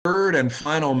third and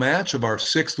final match of our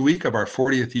 6th week of our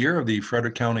 40th year of the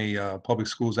Frederick County Public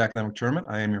Schools Academic Tournament.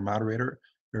 I am your moderator,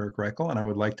 Eric Reichel, and I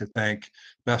would like to thank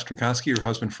Beth Strakonski, your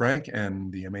husband Frank,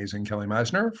 and the amazing Kelly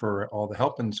Meisner for all the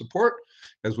help and support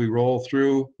as we roll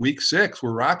through week 6.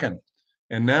 We're rocking.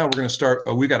 And now we're going to start.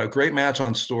 We got a great match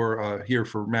on store here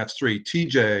for match 3.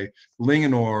 TJ,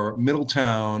 Linganore,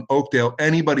 Middletown, Oakdale,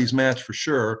 anybody's match for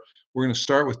sure. We're going to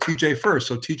start with TJ first.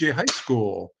 So TJ High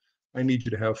School, I need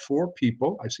you to have 4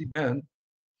 people. I see Ben.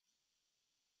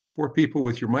 4 people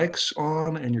with your mics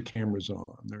on and your cameras on.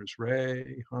 There's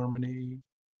Ray, Harmony.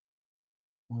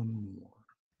 One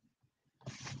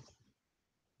more.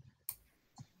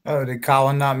 Oh, did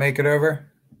Colin not make it over?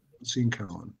 I've seen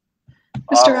Colin.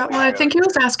 Mr. Atwell, I think he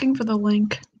was asking for the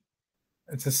link.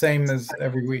 It's the same as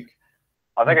every week.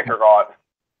 I think I forgot.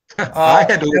 I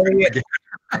had to look again.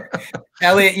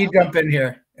 Elliot, you jump in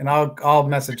here, and I'll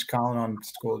message Colin on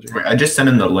school. Wait, I just sent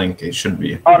him the link. It should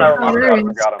be. Oh, no, I there he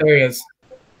forgot him. There he is.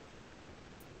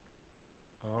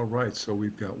 All right, so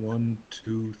we've got 1,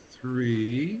 2,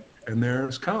 3, and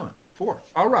there's Colin. 4.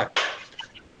 All right.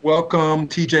 Welcome,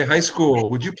 TJ High School.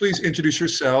 Would you please introduce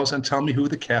yourselves and tell me who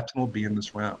the captain will be in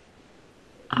this round?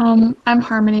 I'm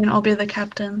Harmony, and I'll be the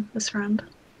captain this round.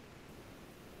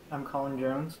 I'm Colin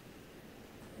Jones.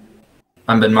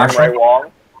 I'm Ben Ray Marshall.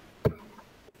 Wong.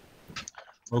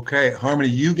 Okay, Harmony,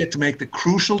 you get to make the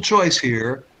crucial choice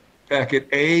here. Packet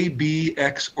A, B,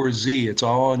 X, or Z. It's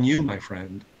all on you, my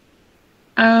friend.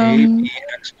 A, B,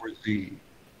 X, or Z.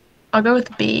 I'll go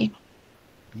with B.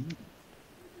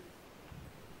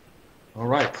 All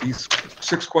right, these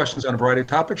 6 questions on a variety of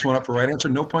topics. 1 up for right answer,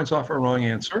 no points off for a wrong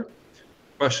answer.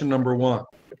 Question number 1.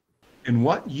 In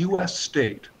what U.S.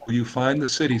 state will you find the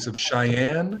cities of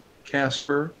Cheyenne,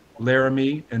 Casper,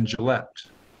 Laramie, and Gillette?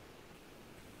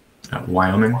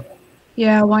 Wyoming.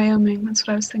 Yeah, Wyoming. That's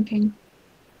what I was thinking.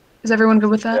 Is everyone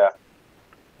good with that?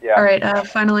 Yeah. All right,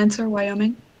 final answer,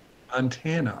 Wyoming.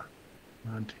 Montana.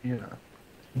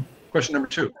 Question number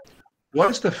 2.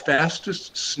 What is the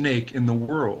fastest snake in the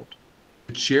world?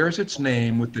 It shares its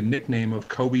name with the nickname of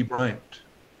Kobe Bryant.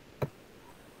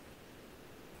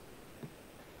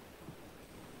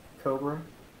 Cobra.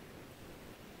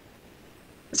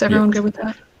 Is everyone good with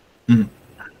that? Mhm.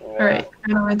 All right,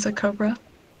 final answer, Cobra.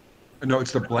 No,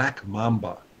 it's the black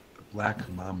mamba. The black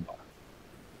mamba.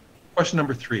 Question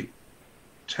number 3.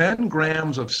 10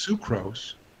 grams of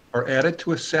sucrose are added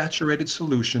to a saturated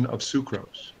solution of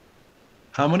sucrose.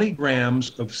 How many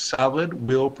grams of solid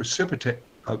will precipitate?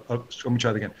 Let me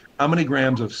try that again. How many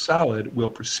grams of solid will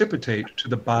precipitate to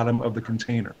the bottom of the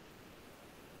container?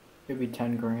 Maybe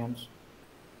 10 grams.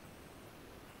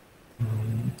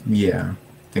 Yeah,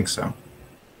 I think so. All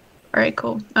right,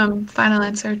 cool. Final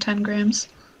answer, 10 grams.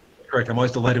 Correct. I'm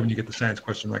always delighted when you get the science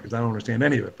question right because I don't understand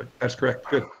any of it, but that's correct.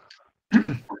 Good.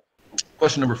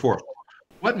 Question number 4.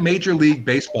 What Major League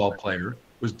Baseball player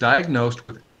was diagnosed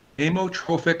with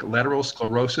amyotrophic lateral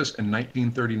sclerosis in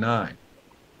 1939?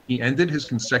 He ended his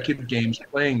consecutive games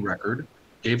playing record,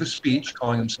 gave a speech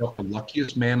calling himself the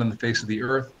luckiest man on the face of the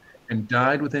earth, and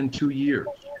died within 2 years.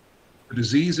 The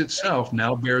disease itself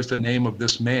now bears the name of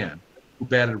this man, who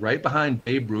batted right behind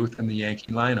Babe Ruth in the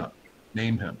Yankee lineup.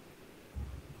 Name him.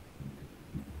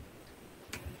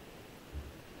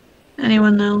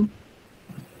 Anyone know?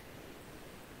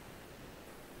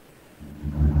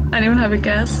 Anyone have a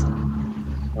guess?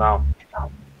 No.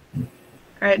 All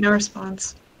right, no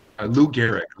response. Lou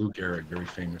Gehrig, very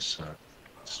famous,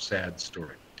 sad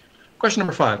story. Question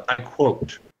number 5, I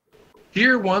quote,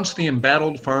 "Here once the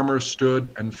embattled farmer stood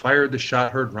and fired the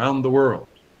shot heard round the world."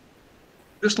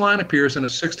 This line appears in a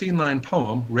 16-line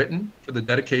poem written for the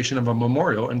dedication of a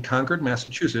memorial in Concord,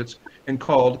 Massachusetts, and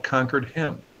called Concord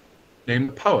Hymn. Name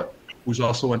the poet, who's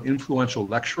also an influential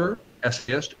lecturer,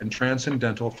 essayist, and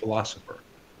transcendental philosopher.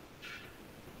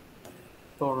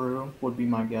 Thoreau would be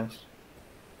my guess.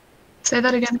 Say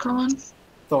that again, Colin.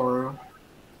 Thoreau.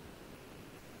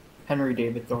 Henry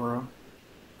David Thoreau.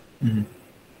 Mhm.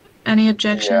 Any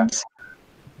objections?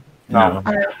 No.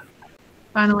 All right.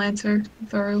 Final answer,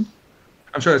 Thoreau.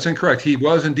 I'm sorry, that's incorrect. He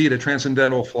was indeed a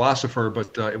transcendental philosopher,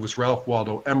 but it was Ralph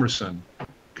Waldo Emerson.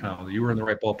 Kyle, you were in the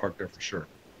right ballpark there for sure.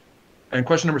 And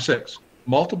question number 6,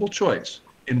 multiple choice.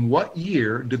 In what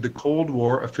year did the Cold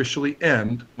War officially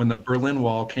end when the Berlin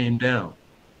Wall came down?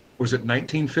 Was it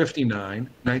 1959,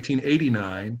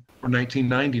 1989, or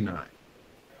 1999?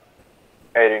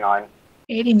 89.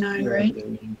 89,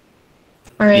 right?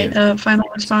 All right, final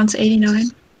response, 89.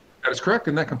 That is correct,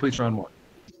 and that completes round 1.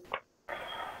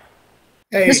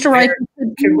 Hey, Mr. Wright,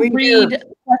 Aaron, can we you read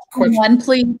question 1,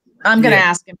 please? I'm going to Yeah.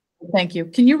 ask him. Thank you.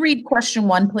 Can you read question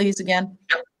 1, please, again?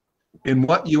 In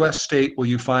what U.S. state will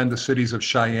you find the cities of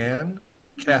Cheyenne,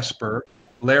 Casper,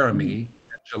 Laramie,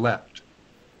 and Gillette?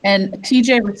 And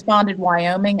TJ responded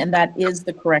Wyoming, and that is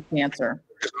the correct answer.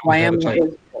 Wyoming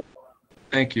is.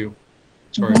 Thank you.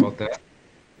 Sorry about that.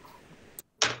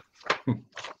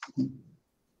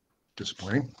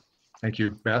 Disappointing. Thank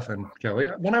you, Beth and Kelly.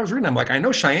 When I was reading, I'm like, I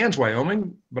know Cheyenne's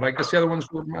Wyoming, but I guess the other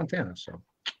ones were Montana. So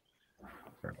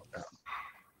sorry about that.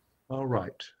 All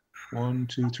right. 1,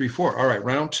 2, 3, 4. All right.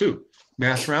 Round 2.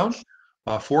 Math round.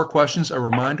 4 questions. A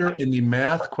reminder, in the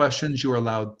math questions, you are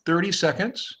allowed 30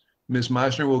 seconds. Ms.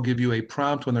 Meisner will give you a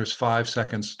prompt when there's 5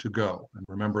 seconds to go. And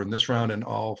remember, in this round and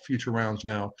all future rounds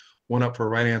now, 1 up for a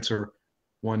right answer,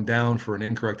 1 down for an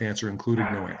incorrect answer, including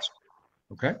no answer.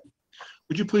 Okay?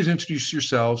 Would you please introduce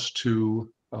yourselves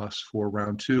to us for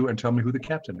round 2 and tell me who the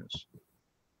captain is?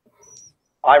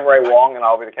 I'm Ray Wong, and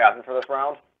I'll be the captain for this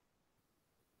round.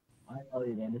 I'm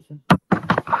Elliot Anderson.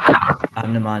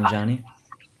 I'm Naman Jani.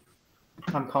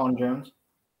 I'm Colin Jones.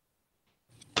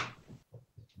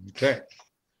 Okay.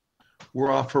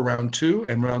 We're off for round 2,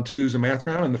 and round 2 is a math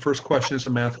round, and the first question is a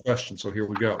math question, so here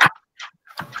we go.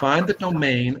 Find the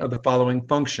domain of the following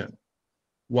function.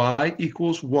 Y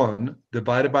equals 1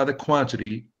 divided by the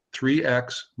quantity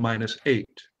 3x minus 8.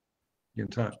 In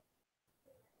time.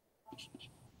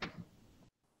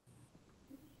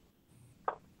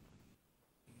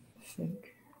 I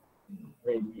think.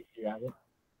 Ray, you have it?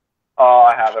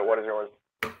 I have it. What is yours?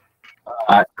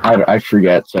 I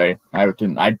forget. Sorry,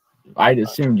 I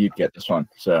assumed you'd get this one,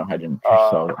 so I didn't.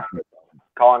 So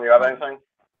Colin, you have anything?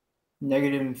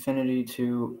 Negative infinity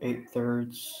to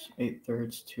 8/3,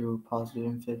 8/3 to positive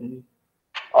infinity.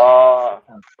 All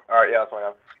right, yeah, that's what I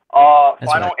have.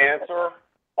 That's Final answer,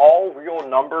 all real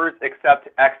numbers except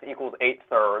x equals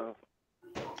 8/3.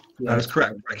 That is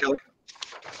correct. Right, Kelly?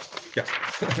 Yeah,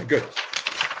 good.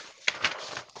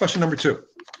 Question number 2.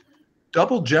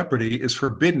 Double jeopardy is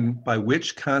forbidden by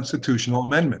which constitutional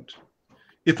amendment?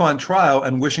 If on trial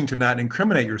and wishing to not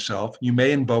incriminate yourself, you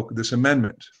may invoke this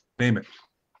amendment. Name it.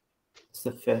 It's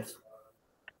the 5th.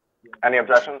 Any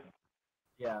objections?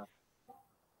 yeah.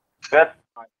 5th?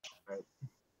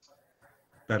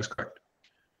 That is correct.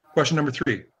 Question number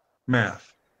 3.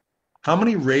 Math. How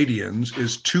many radians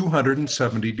is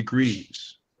 270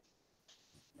 degrees?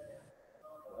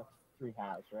 3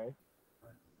 halves, right?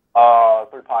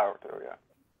 3 pi over 2, yeah.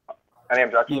 Any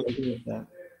objections? Yeah, I agree with that.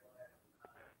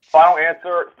 Final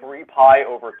answer, 3 pi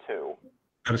over 2.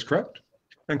 That is correct.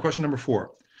 And question number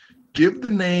 4. Give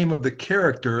the name of the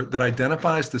character that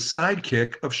identifies the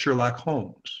sidekick of Sherlock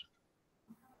Holmes.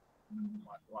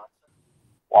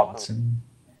 Watson.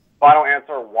 Final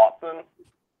answer, Watson.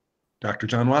 Dr.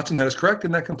 John Watson, that is correct,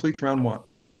 and that completes round 1.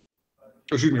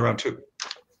 Excuse me, round 2.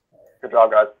 Good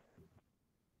job, guys.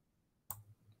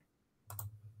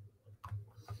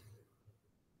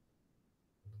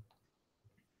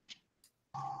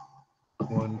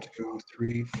 One, two,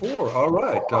 three, 4. All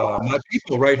right. My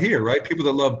people right here, right? People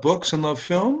that love books and love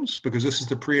films, because this is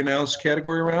the pre-announced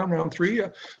category round 3,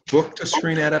 book to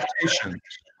screen adaptations.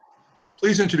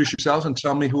 Please introduce yourselves and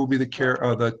tell me who will be the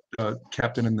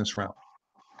captain in this round.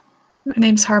 My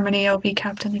name's Harmony. I'll be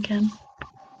captain again.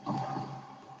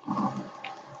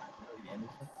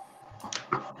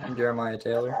 I'm Jeremiah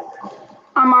Taylor.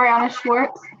 I'm Ariana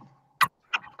Schwartz.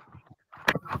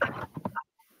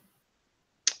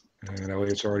 And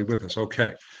Elliot's already with us.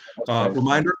 Okay.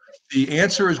 Reminder, the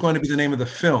answer is going to be the name of the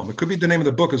film. It could be the name of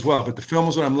the book as well, but the film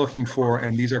is what I'm looking for,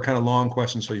 and these are kind of long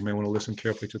questions, so you may want to listen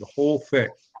carefully to the whole thing.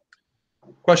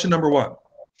 Question number 1.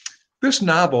 This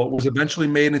novel was eventually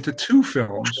made into 2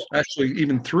 films, actually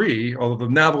even 3, although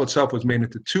the novel itself was made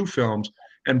into 2 films,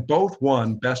 and both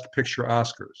won Best Picture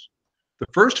Oscars. The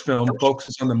first film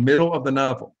focuses on the middle of the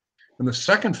novel, and the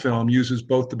second film uses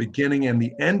both the beginning and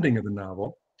the ending of the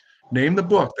novel. Name the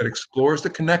book that explores the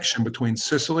connection between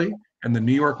Sicily and the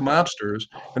New York mobsters,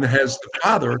 and it has the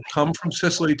father come from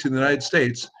Sicily to the United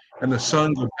States and the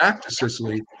son go back to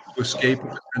Sicily to escape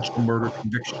a potential murder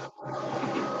conviction.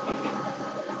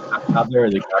 Godfather or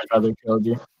the Godfather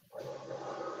trilogy?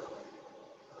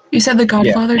 You said the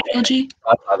Godfather trilogy?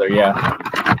 Godfather, yeah.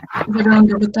 Is everyone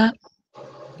good with that?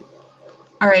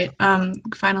 All right.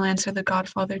 Final answer, the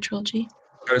Godfather trilogy.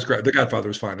 That is correct. The Godfather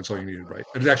is fine. That's all you needed, right?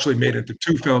 It actually made it into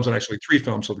 2 films and actually 3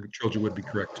 films, so the trilogy would be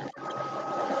correct too.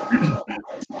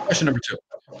 Question number 2.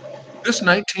 This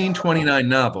 1929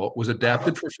 novel was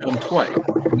adapted for film twice, in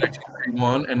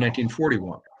 1931 and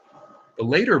 1941. The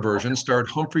later version starred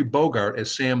Humphrey Bogart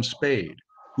as Sam Spade,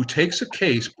 who takes a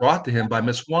case brought to him by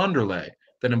Miss Wanderley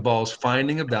that involves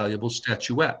finding a valuable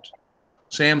statuette.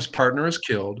 Sam's partner is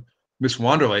killed. Miss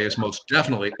Wanderley is most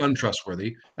definitely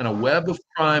untrustworthy, and a web of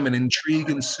crime and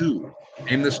intrigue ensue.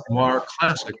 Name this noir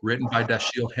classic written by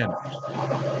Dashiell Hammett.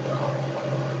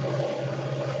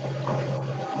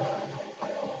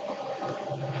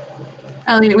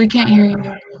 Elliot, we can't hear you.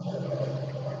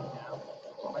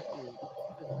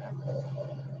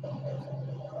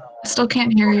 I still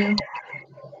can't hear you.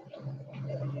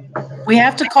 We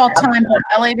have to call time, but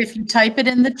Elliot, if you type it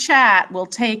in the chat, we'll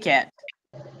take it.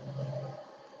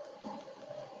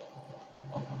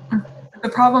 The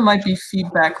problem might be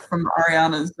feedback from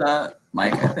Ariana's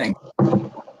mic, I think.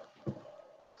 Go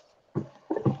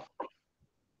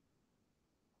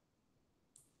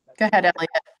ahead, Elliot.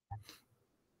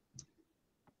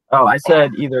 Oh, I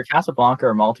said either Casablanca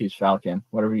or Maltese Falcon.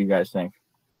 Whatever you guys think.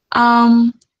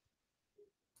 Um,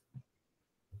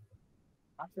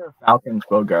 I'm not sure if Falcon's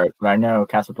Bogart, but I know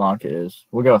Casablanca is.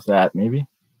 We'll go with that, maybe.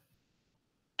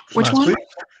 which Last one? week?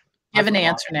 Give an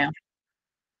answer now.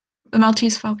 The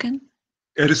Maltese Falcon?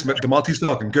 It is the Maltese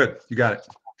Falcon. Good, you got it.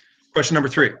 Question number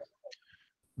 3.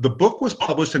 The book was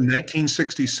published in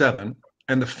 1967,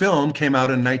 and the film came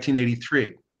out in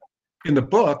 1983. In the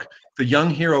book, the young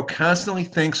hero constantly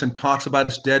thinks and talks about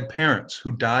his dead parents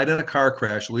who died in a car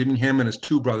crash, leaving him and his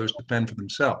 2 brothers to fend for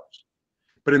themselves.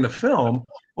 But in the film,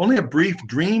 only a brief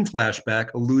dream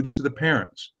flashback alludes to the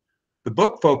parents. The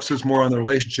book focuses more on the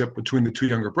relationship between the 2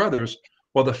 younger brothers,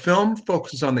 while the film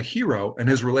focuses on the hero and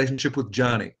his relationship with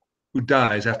Johnny, who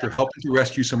dies after helping to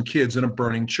rescue some kids in a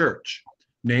burning church.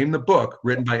 Name the book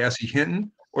written by S.E. Hinton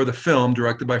or the film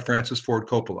directed by Francis Ford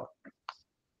Coppola.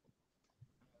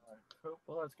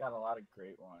 Coppola's got a lot of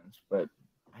great ones, but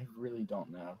I really don't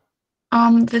know.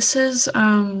 This is,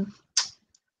 oh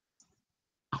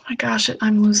my gosh,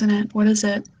 I'm losing it. What is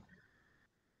it?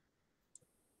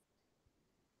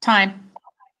 Time.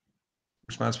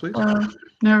 Response, please.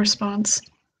 No response.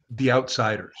 The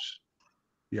Outsiders.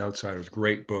 The Outsiders.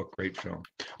 Great book, great film.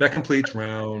 That completes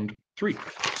round 3.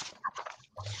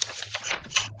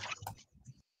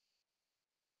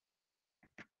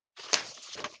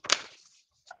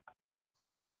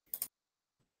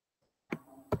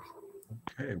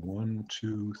 Okay, 1,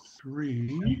 2,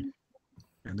 3.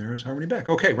 And there's Harmony back.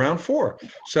 Okay, round 4.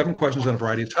 7 questions on a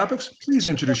variety of topics. Please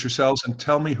introduce yourselves and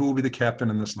tell me who will be the captain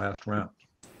in this last round.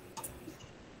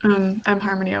 I'm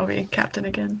Harmony. I'll be captain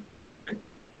again.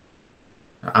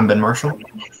 I'm Ben Marshall.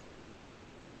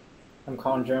 I'm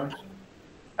Colin Jones.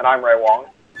 And I'm Ray Wong.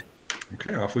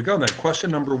 Okay, off we go then. Question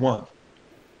number 1.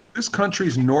 This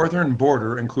country's northern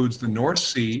border includes the North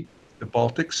Sea, the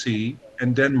Baltic Sea,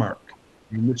 and Denmark.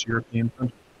 In which European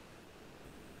country?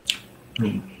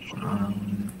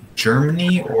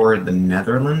 Germany or the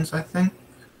Netherlands, I think.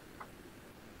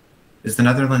 Is the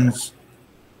Netherlands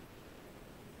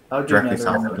directly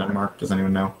south of Denmark? Does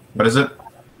anyone know? What is it?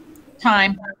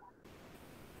 Time.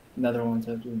 Netherlands,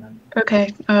 I do know.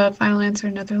 Okay, final answer,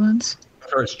 Netherlands.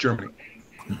 Or it's Germany.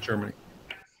 Germany.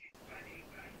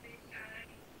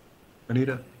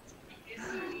 Anita?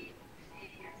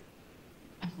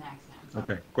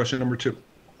 Okay, question number 2.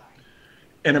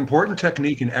 An important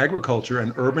technique in agriculture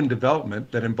and urban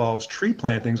development that involves tree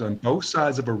plantings on both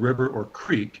sides of a river or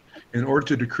creek in order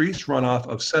to decrease runoff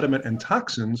of sediment and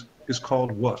toxins is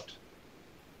called what?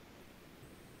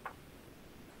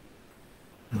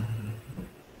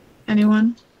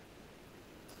 Anyone?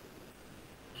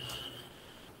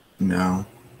 No.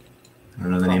 I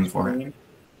don't know the name for it.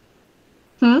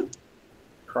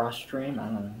 Cross stream? I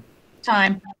don't know.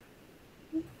 Time.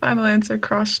 Final answer,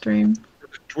 cross stream.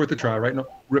 It's worth a try, right? No.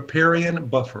 Riparian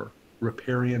buffer.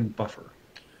 Riparian buffer.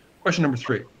 Question number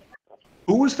 3.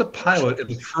 Who was the pilot in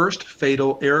the first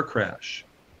fatal air crash?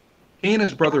 He and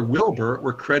his brother Wilbur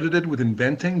were credited with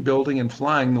inventing, building, and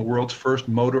flying the world's first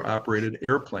motor-operated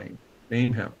airplane.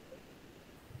 Name him.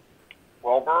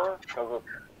 Wilbur, because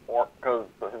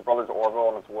his brother's Orville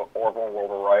and it's Orville and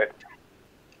Wilbur, right?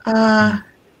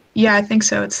 Yeah, I think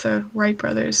so. It's the Wright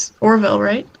brothers. Orville,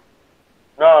 right?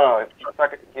 No, it's the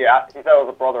second. He said it was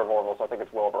a brother of Orville, so I think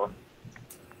it's Wilbur.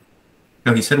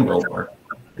 No, he said Wilbur.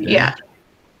 Yeah.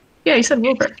 Yeah, you said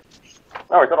Wilbur.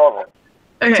 No, he said Orville.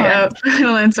 Okay,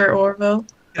 final answer, Orville.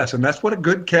 Yes, and that's what a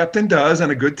good captain does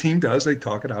and a good team does. They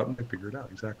talk it out and they figure it out.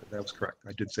 Exactly. That was correct.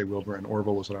 I did say Wilbur, and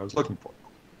Orville was what I was looking for.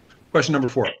 Question number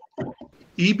 4.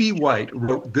 E.B. White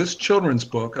wrote this children's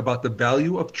book about the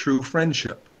value of true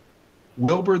friendship.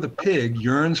 Wilbur the pig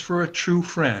yearns for a true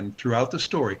friend throughout the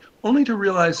story, only to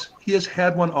realize he has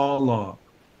had one all along.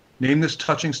 Name this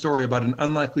touching story about an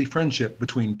unlikely friendship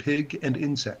between pig and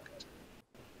insect.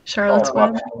 Charlotte's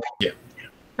Web? Yeah.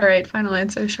 All right, final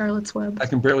answer, Charlotte's Web. I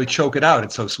can barely choke it out.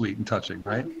 It's so sweet and touching,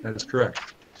 right? That is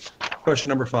correct. Question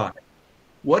number 5.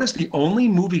 What is the only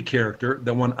movie character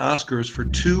that won Oscars for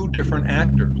 2 different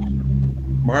actors?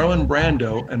 Marlon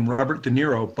Brando and Robert De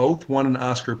Niro both won an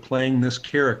Oscar playing this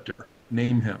character.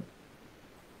 Name him.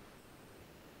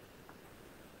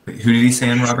 Wait, who did he say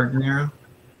in Robert De Niro?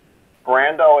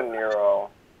 Brando and Nero.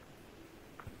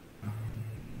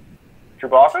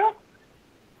 Chewbacca?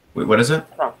 Wait, what is it?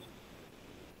 Huh.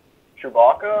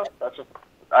 Chewbacca? That's just,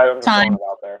 I'm just throwing Time. it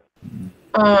out there.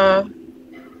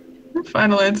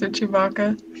 Final answer,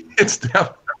 Chewbacca. It's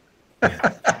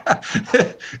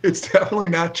it's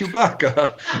definitely not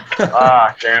Chewbacca.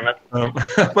 Ah, damn it.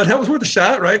 But that was worth a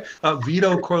shot, right?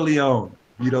 Vito Corleone.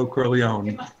 Vito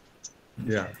Corleone.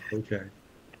 Yeah, okay.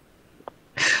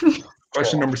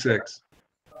 Question number 6.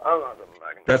 I'm not going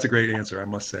back. That's a great answer, I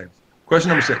must say. Question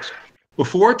number 6.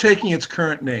 Before taking its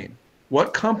current name,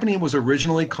 what company was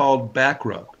originally called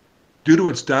Backrub? Due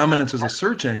to its dominance as a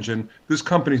search engine, this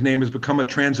company's name has become a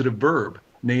transitive verb.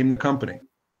 Name the company.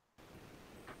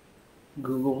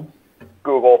 Google.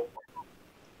 Google.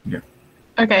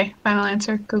 Okay, final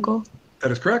answer, Google.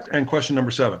 That is correct. And question number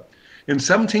 7. In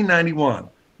 1791,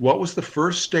 what was the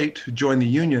first state to join the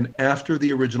Union after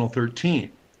the original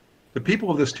 13? The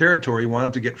people of this territory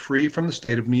wanted to get free from the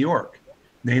state of New York.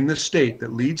 Name the state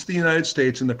that leads the United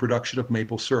States in the production of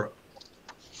maple syrup.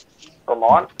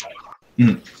 Vermont?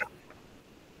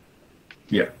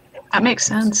 Yeah. That makes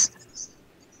sense.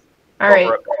 All right,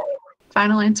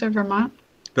 final answer, Vermont.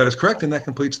 That is correct, and that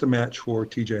completes the match for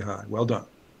TJ High. Well done.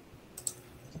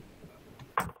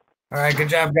 All right, good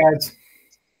job, guys.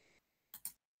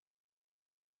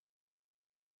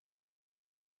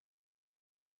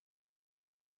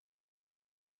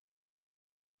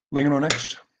 Linganore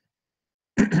next.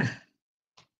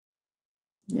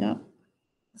 Yeah.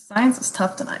 Science is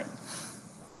tough tonight.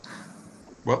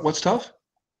 What's tough?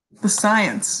 The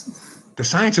science. The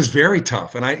science is very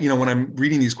tough, and when I'm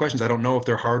reading these questions, I don't know if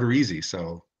they're hard or easy.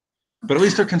 So, but at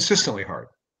least they're consistently hard.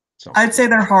 So I'd say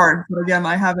they're hard, but again,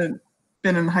 I haven't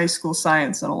been in high school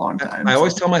science in a long time. I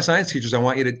always tell my science teachers, I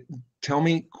want you to tell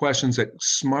me questions that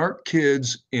smart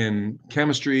kids in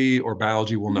chemistry or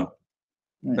biology will know.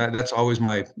 Right. That's always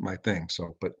my thing.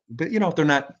 So, but they're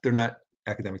not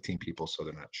academic team people, so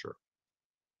they're not sure.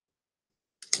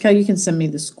 Okay, you can send me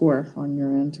the score on your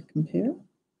end to compare.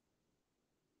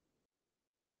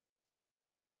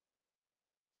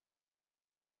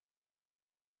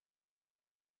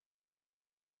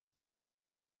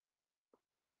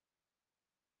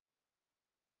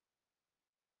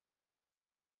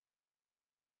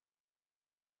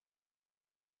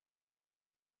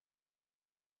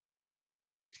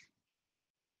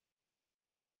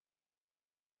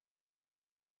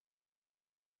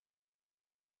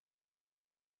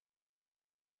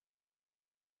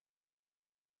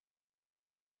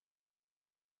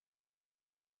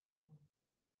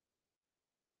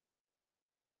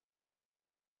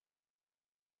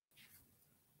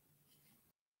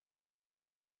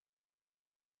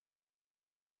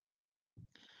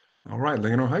 All right,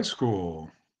 Linganore High School.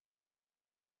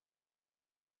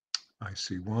 I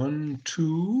see 1,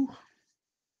 2,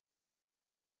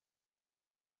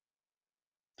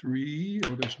 3.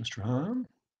 Oh, there's Mr. Hahn.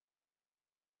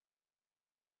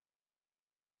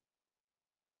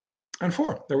 And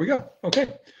 4. There we go.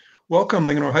 Okay. Welcome,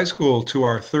 Linganore High School, to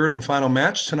our 3rd and final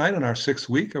match tonight in our 6th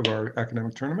week of our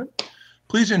academic tournament.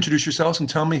 Please introduce yourselves and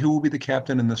tell me who will be the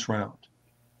captain in this round.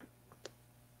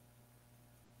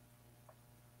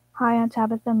 Hi, I'm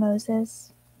Tabitha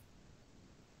Moses.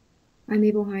 I'm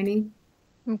Abel Heine.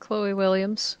 I'm Chloe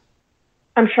Williams.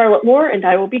 I'm Charlotte Moore, and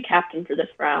I will be captain for this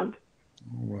round.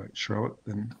 All right, Charlotte.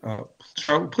 Then,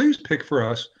 Charlotte, please pick for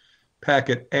us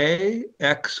packet A,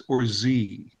 X, or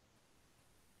Z.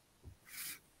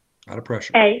 Out of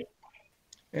pressure. A.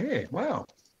 A. Wow.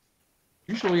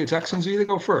 Usually it's X and Z that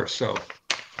go first. So,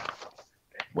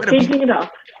 Changing it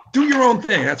up. Do your own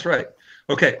thing. That's right.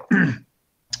 Okay.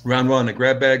 Round 1, a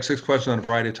grab bag, 6 questions on a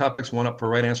variety of topics, 1 up for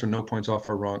right answer, no points off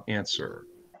for wrong answer.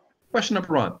 Question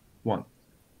number 1.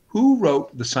 Who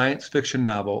wrote the science fiction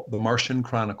novel, The Martian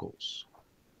Chronicles?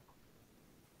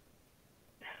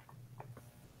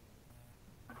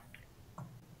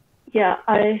 Yeah,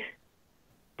 it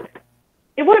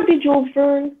wouldn't be Jules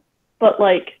Verne, but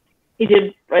he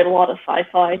did write a lot of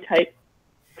sci-fi type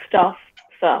stuff,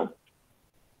 so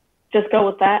just go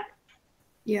with that.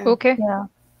 Yeah. Okay. Yeah.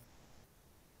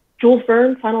 Jules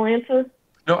Verne, final answer?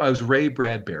 No, it was Ray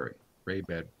Bradbury.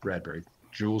 Bradbury.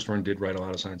 Jules Verne did write a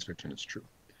lot of science fiction, it's true.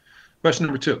 Question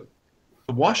number 2.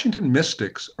 The Washington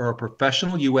Mystics are a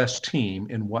professional U.S. team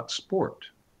in what sport?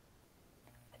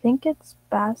 I think it's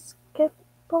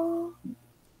basketball.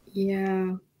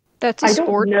 Yeah. That's a I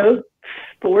sport. don't know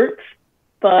sports,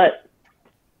 but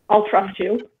I'll trust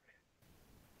you.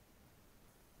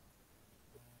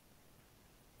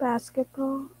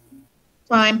 Basketball.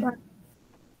 Fine.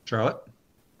 Charlotte?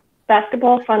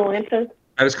 Basketball, final answer.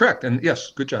 That is correct. And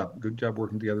yes, good job. Good job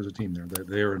working together as a team there.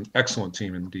 They're an excellent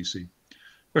team in DC.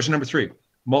 Question number 3,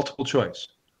 multiple choice.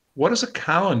 What is a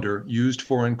colander used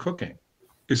for in cooking?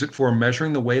 Is it for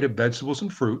measuring the weight of vegetables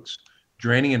and fruits,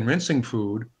 draining and rinsing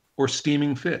food, or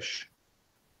steaming fish?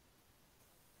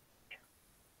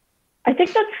 I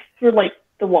think that's for like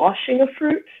the washing of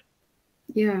fruit.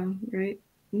 Yeah, right.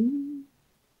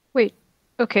 Wait.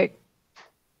 Okay.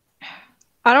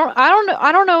 I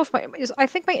don't know if I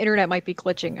think my internet might be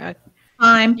glitching.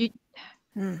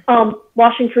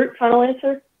 Washing fruit, final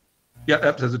answer. Yeah,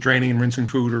 that says draining and rinsing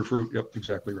food or fruit. Yep,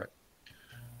 exactly right.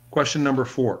 Question number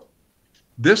 4.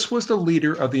 This was the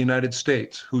leader of the United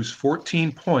States whose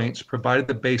 14 points provided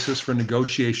the basis for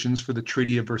negotiations for the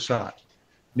Treaty of Versailles.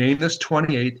 Name this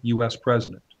 28th U.S.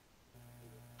 president.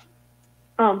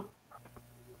 Yeah,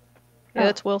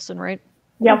 that's Wilson, right?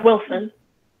 Yeah, Wilson.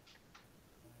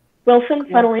 Wilson,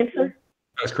 final answer.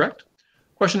 That's correct.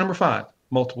 Question number 5,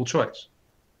 multiple choice.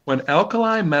 When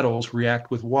alkali metals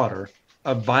react with water,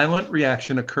 a violent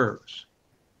reaction occurs.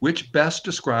 Which best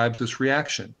describes this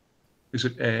reaction? Is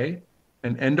it A,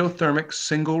 an endothermic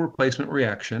single replacement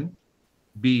reaction,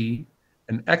 B,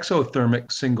 an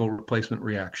exothermic single replacement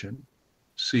reaction,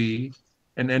 C,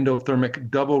 an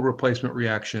endothermic double replacement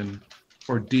reaction,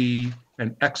 or D,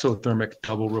 an exothermic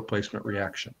double replacement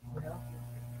reaction?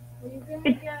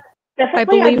 I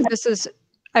believe this is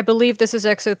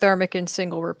exothermic and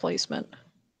single replacement.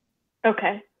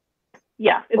 Okay.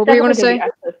 Yeah. It's What were you going to say?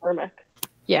 definitely gonna be exothermic.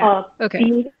 Yeah. Okay.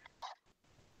 B,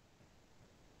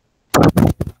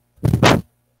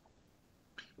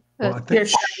 Well, I think,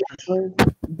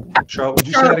 Charlotte, would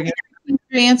you say that again? Your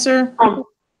answer?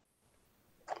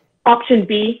 Option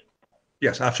B.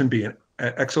 Yes, option B, an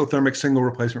exothermic single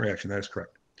replacement reaction. That is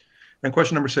correct. And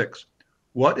question number 6.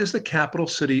 What is the capital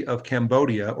city of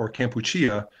Cambodia or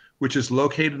Kampuchea, which is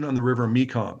located on the river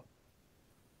Mekong?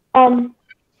 I'm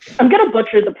gonna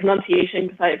butcher the pronunciation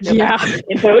because I have no accent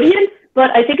in Cambodian,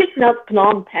 but I think it's pronounced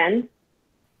Phnom Penh.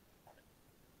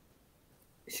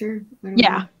 Sure.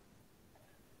 Yeah.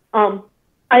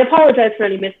 I apologize for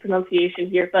any mispronunciation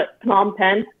here, but Phnom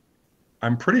Penh.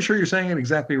 I'm pretty sure you're saying it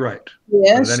exactly right.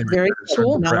 Yes, But at any rate, very that is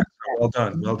certainly cool. correct. So well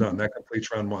done. Well done. That completes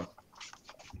round 1.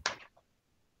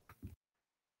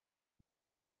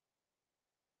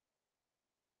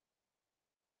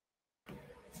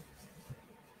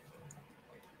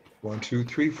 One, two,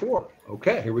 three, 4.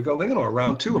 Okay, here we go. Linganore,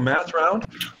 round 2, a math round.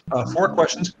 4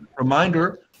 questions.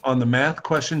 Reminder, on the math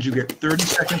questions, you get 30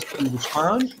 seconds to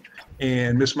respond.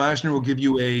 And Ms. Meisner will give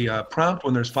you a prompt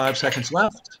when there's 5 seconds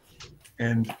left.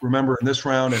 And remember, in this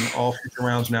round and all future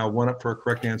rounds now, 1 up for a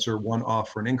correct answer, 1 off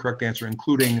for an incorrect answer,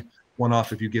 including 1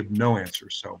 off if you give no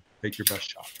answers. So take your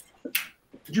best shot.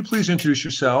 Could you please introduce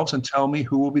yourselves and tell me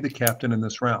who will be the captain in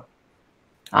this round?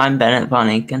 I'm Bennett Von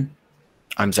Aiken.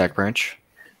 I'm Zach Branch.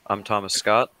 I'm Thomas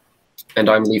Scott. And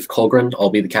I'm Leif Colgren. I'll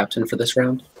be the captain for this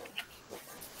round.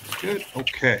 Good.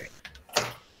 Okay.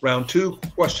 Round 2,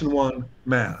 question 1,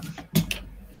 math.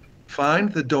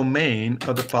 Find the domain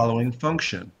of the following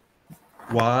function.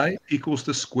 Y equals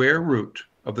the square root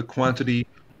of the quantity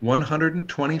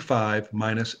 125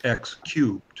 minus x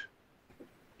cubed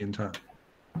in time.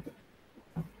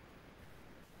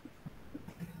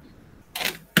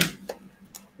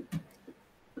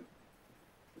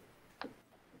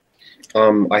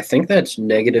 I think that's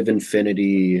negative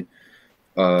infinity,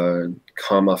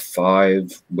 comma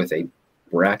 5 with a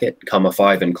bracket, comma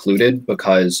 5 included,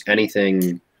 because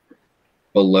anything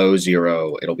below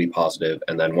 0, it'll be positive,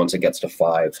 and then once it gets to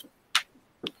 5.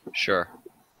 Sure.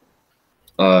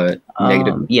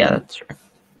 Negative. Yeah, that's right.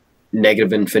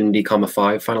 Negative infinity, comma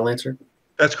 5, final answer?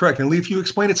 That's correct. And Leif, you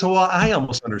explained it so well, I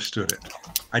almost understood it.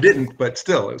 I didn't, but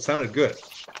still, it sounded good.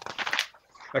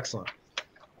 Excellent.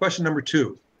 Question number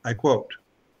 2, I quote,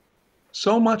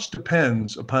 "So much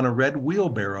depends upon a red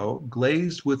wheelbarrow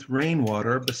glazed with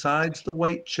rainwater besides the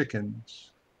white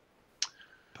chickens."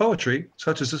 Poetry,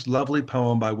 such as this lovely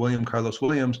poem by William Carlos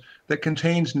Williams, that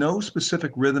contains no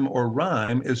specific rhythm or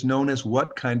rhyme is known as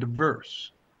what kind of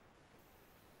verse?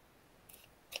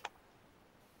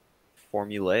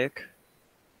 Formulaic?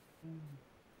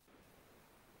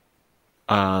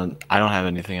 I don't have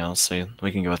anything else, so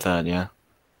we can go with that, yeah.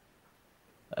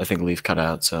 I think Leaf cut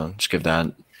out, so just give that.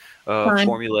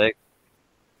 Formulaic.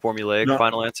 Formulaic, No,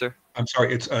 final answer? I'm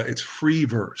sorry, it's free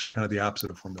verse, kind of the opposite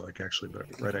of formulaic, actually, but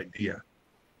right idea.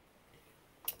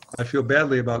 I feel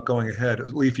badly about going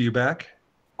ahead. Leaf, are you back?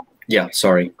 Yeah,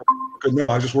 sorry. Good. No,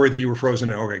 I was just worried that you were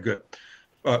frozen. Okay, good.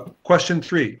 Question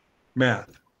 3,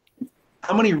 math.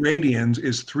 How many radians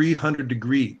is 300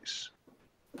 degrees?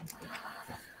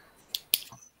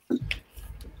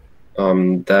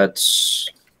 That's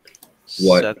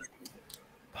what? Seven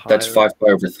That's pi 5 pi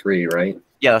over 3, right?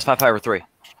 Yeah, that's 5 pi over 3.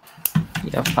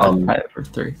 Yeah, 5 pi over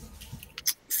 3.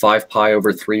 5 pi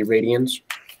over 3 radians.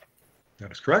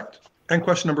 That is correct. And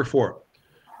question number 4.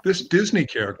 This Disney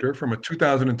character from a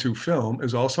 2002 film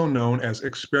is also known as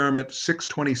Experiment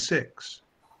 626.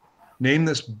 Name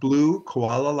this blue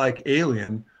koala-like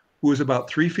alien who is about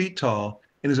 3 feet tall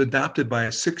and is adopted by a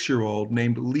 6-year-old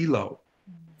named Lilo.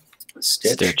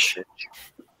 Stitch.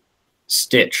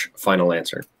 Stitch. Final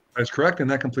answer. That's correct, and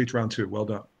that completes round 2. Well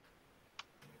done.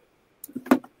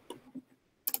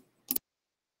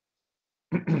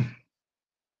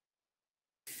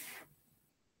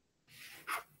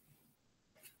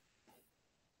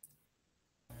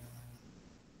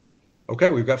 Okay,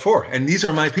 we've got 4. And these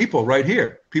are my people right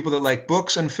here. People that like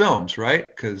books and films, right?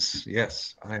 Because,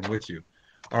 yes, I'm with you.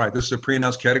 All right, this is a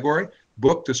pre-announced category.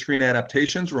 Book to screen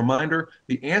adaptations. Reminder,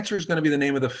 the answer is going to be the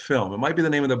name of the film. It might be the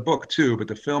name of the book, too, but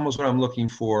the film is what I'm looking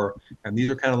for. And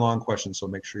these are kind of long questions, so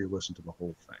make sure you listen to the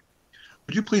whole thing.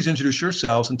 Would you please introduce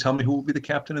yourselves and tell me who will be the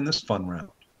captain in this fun round?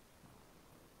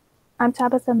 I'm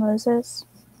Tabitha Moses.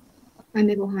 I'm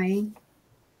Mabel Hying.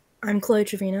 I'm Chloe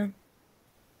Trevino.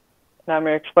 And I'm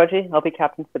Eric Spudgy. I'll be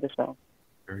captain for this round.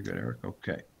 Very good, Eric.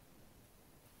 Okay.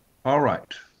 All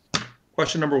right.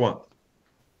 Question number 1.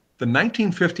 The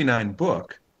 1959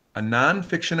 book, a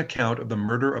nonfiction account of the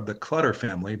murder of the Clutter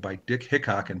family by Dick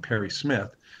Hickok and Perry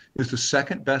Smith, is the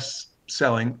second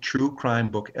best-selling true crime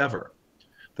book ever.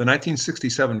 The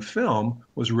 1967 film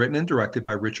was written and directed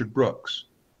by Richard Brooks,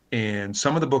 and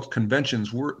some of the book's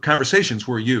conversations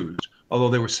were used, although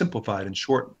they were simplified and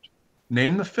shortened.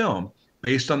 Name the film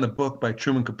based on the book by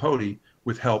Truman Capote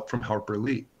with help from Harper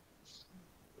Lee.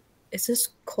 Is this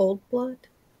Cold Blood?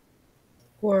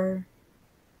 Or?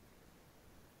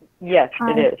 Yes,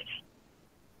 it is.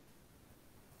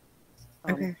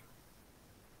 Okay.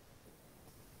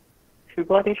 True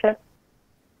Blood, you said?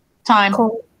 Time.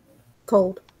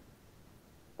 Cold.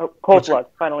 Oh, Cold Blood,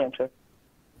 final answer.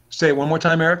 Say it one more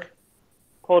time, Eric.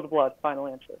 Cold Blood, final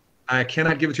answer. I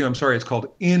cannot give it to you. I'm sorry. It's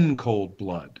called In Cold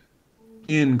Blood.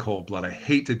 In Cold Blood. I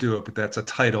hate to do it, but that's a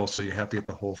title, so you have to get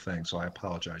the whole thing. So I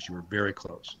apologize. You were very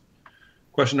close.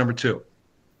 Question number 2.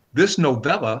 This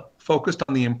novella focused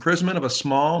on the imprisonment of a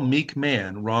small, meek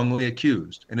man wrongly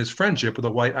accused and his friendship with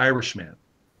a white Irishman.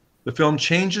 The film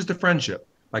changes the friendship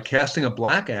by casting a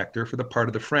black actor for the part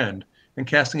of the friend and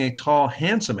casting a tall,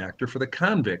 handsome actor for the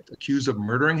convict accused of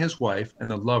murdering his wife and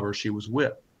the lover she was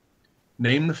with.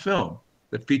 Name the film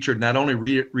that featured not only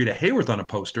Rita Hayworth on a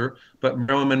poster, but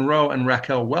Marilyn Monroe and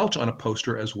Raquel Welch on a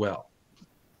poster as well.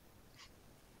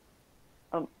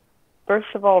 First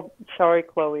of all, sorry,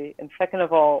 Chloe. And second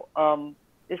of all,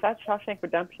 is that Shawshank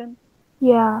Redemption?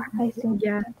 Yeah, I think.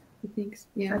 Yeah, I think so.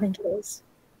 Yeah. I think it is.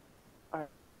 All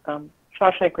right.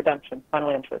 Shawshank Redemption, final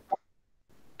answer.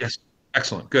 Yes,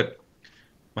 excellent, good.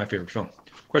 My favorite film.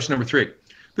 Question number 3.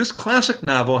 This classic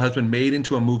novel has been made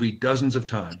into a movie dozens of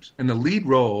times, and the lead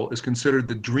role is considered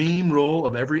the dream role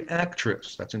of every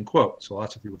actress. That's in quotes, so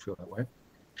lots of people feel that way.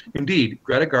 Indeed,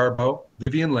 Greta Garbo,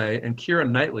 Vivian Leigh, and Keira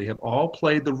Knightley have all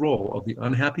played the role of the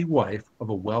unhappy wife of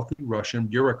a wealthy Russian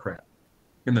bureaucrat.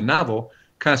 In the novel,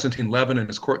 Konstantin Levin and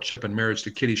his courtship and marriage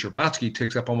to Kitty Sherbatsky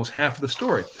takes up almost half of the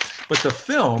story, but the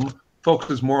film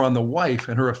focuses more on the wife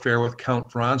and her affair with Count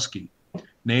Vronsky.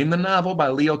 Name the novel by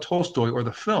Leo Tolstoy or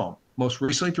the film, most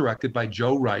recently directed by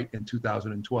Joe Wright in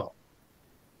 2012.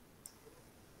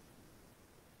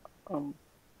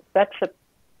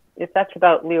 If that's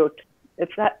about Leo,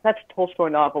 that's a Tolstoy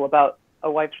novel about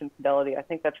a wife's infidelity. I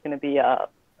think that's going to be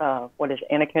what is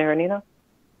Anna Karenina?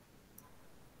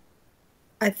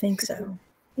 I think so.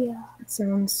 Yeah. It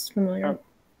sounds familiar.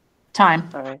 Time.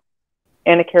 All right.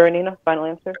 Anna Karenina, final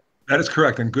answer. That is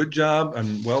correct, and good job,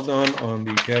 and well done on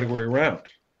the category round.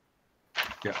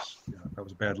 Yes, yeah, that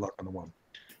was bad luck on the one.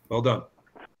 Well done.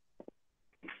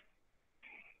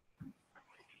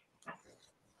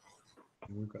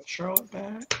 And we've got Charlotte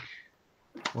back.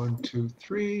 1, 2,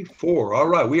 3, 4. All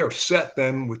right, we are set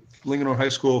then with Linganore High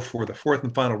School for the 4th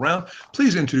and final round.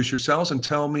 Please introduce yourselves and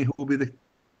tell me who will be the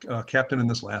captain in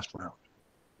this last round.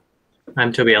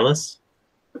 I'm Toby Ellis.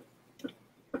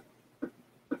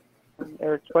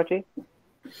 Eric Swetchy.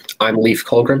 I'm Leaf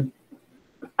Colgren.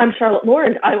 I'm Charlotte Moore,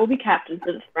 and I will be captain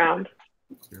for this round.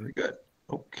 Very good.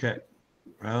 Okay.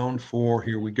 Round 4,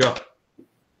 here we go.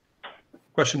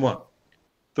 Question 1.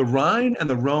 The Rhine and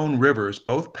the Rhone rivers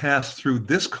both pass through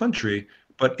this country,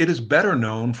 but it is better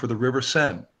known for the River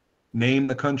Seine. Name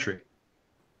the country.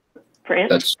 France.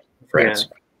 That's France.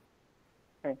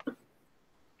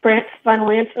 France,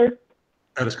 final answer.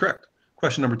 That is correct.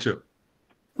 Question number 2.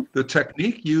 The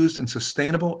technique used in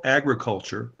sustainable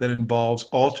agriculture that involves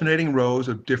alternating rows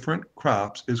of different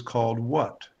crops is called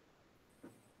what?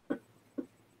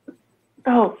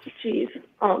 Oh, jeez.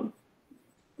 I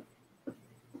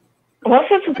want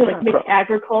to say something like mixed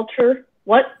agriculture.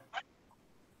 What?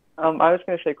 I was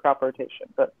going to say crop rotation,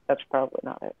 but that's probably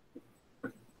not it.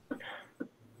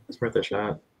 It's worth a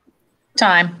shot.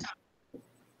 Time.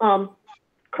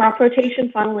 Crop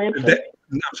rotation, final answer.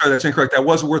 I'm sorry, that's incorrect. That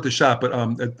was worth a shot,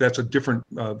 but that's a different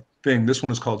thing. This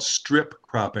one is called strip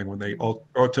cropping, when they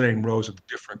alternating rows of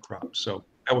different crops. So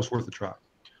that was worth a try.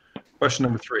 Question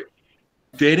number 3.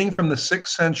 Dating from the 6th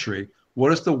century,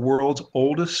 what is the world's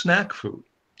oldest snack food?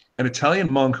 An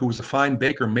Italian monk who was a fine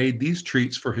baker made these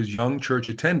treats for his young church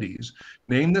attendees.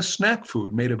 Name this snack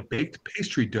food made of baked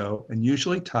pastry dough and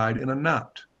usually tied in a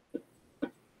knot.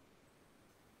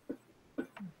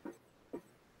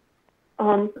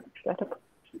 Is that a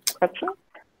pretzel?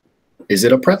 Is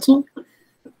it a pretzel?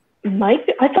 Might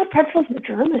be. I thought pretzels were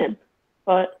German,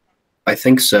 but I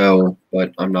think so,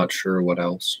 but I'm not sure what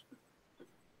else.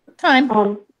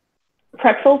 Time.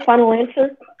 Pretzel, final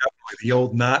answer. The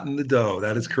old knot in the dough.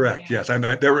 That is correct. Yes, I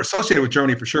know they were associated with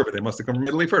Germany for sure, but they must have come from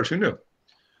Italy first. Who knew?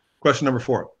 Question number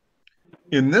 4.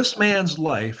 In this man's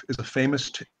life is a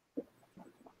famous.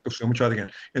 Let me try that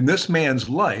again. In this man's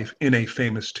life, in a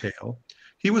famous tale,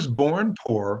 he was born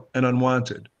poor and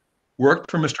unwanted, worked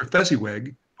for Mr.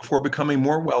 Fezziwig before becoming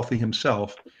more wealthy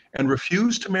himself, and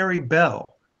refused to marry Belle,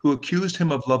 who accused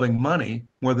him of loving money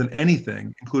more than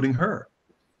anything, including her.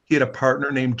 He had a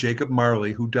partner named Jacob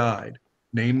Marley who died.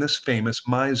 Name this famous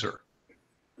miser.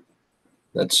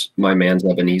 That's my man's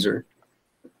Ebenezer.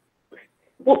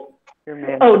 Well,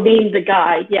 name the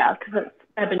guy. Yeah, because it's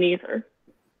Ebenezer.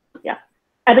 Yeah.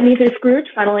 Ebenezer Scrooge,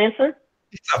 final answer.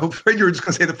 I figured you were just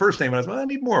going to say the first name, and I was, well, I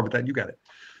need more, but then you got it.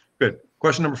 Good.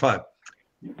 Question number 5.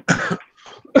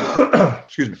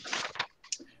 Excuse me.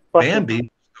 Bambi, the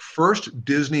first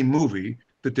Disney movie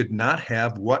that did not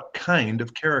have what kind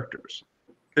of characters?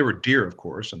 There were deer, of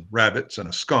course, and rabbits, and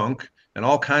a skunk, and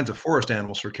all kinds of forest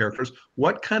animals for characters.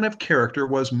 What kind of character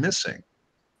was missing?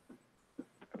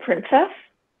 A princess?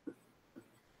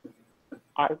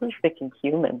 I was thinking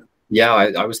human. Yeah,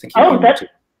 I was thinking. Oh, that's.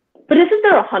 But isn't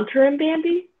there a hunter in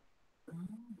Bambi?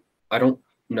 I don't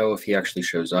know if he actually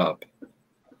shows up.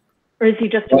 Or is he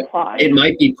just implied? It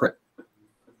might be.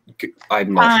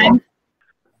 I'm not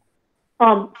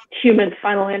sure. Humans,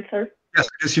 final answer. Yes,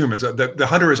 it is humans. The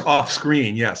hunter is off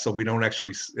screen, yes, so we don't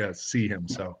actually see him.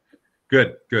 So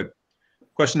good.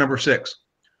 Question number 6.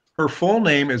 Her full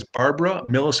name is Barbara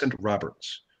Millicent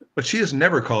Roberts, but she is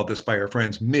never called this by her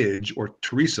friends Midge or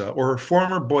Teresa or her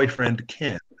former boyfriend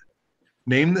Ken.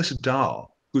 Name this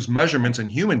doll, whose measurements in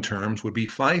human terms would be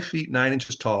 5 feet 9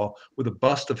 inches tall with a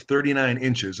bust of 39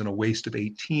 inches and a waist of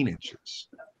 18 inches.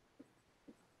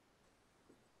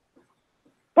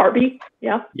 Barbie,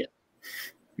 yeah? Yeah.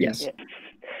 Yes. Yeah.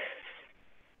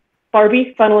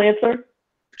 Barbie, final answer.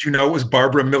 Did you know it was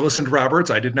Barbara Millicent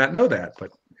Roberts? I did not know that,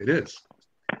 but it is.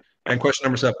 And question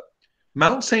number 7.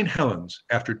 Mount St. Helens,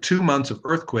 after 2 months of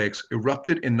earthquakes,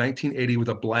 erupted in 1980 with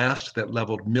a blast that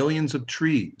leveled millions of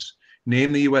trees.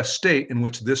 Name the U.S. state in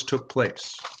which this took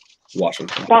place.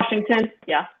 Washington. Washington,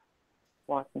 yeah.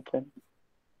 Washington.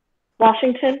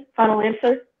 Washington, final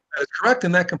answer. That is correct,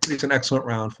 and that completes an excellent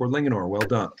round for Linganore. Well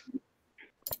done.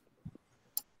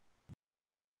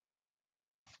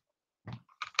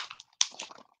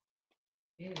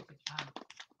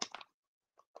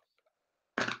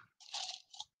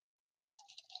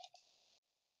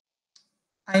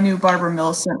 I knew Barbara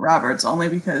Millicent Roberts only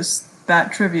because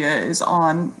that trivia is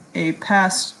on a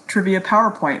past trivia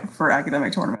PowerPoint for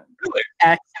academic tournament. Really?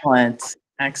 Excellent.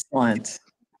 Excellent.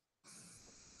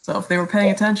 So if they were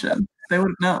paying attention, they would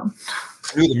have known.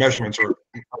 I knew the measurements were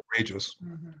outrageous.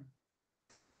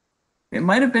 It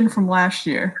might have been from last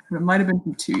year, but it might have been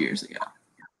from 2 years ago.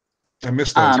 I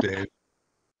missed those days.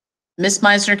 Miss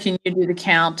Meisner, can you do the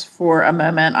count for a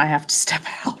moment? I have to step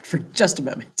out for just a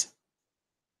moment.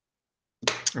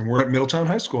 And we're at Middletown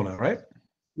High School now, right?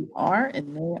 We are,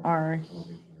 and they are.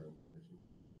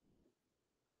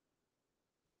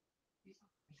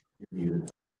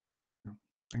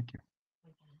 Thank you.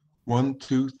 1,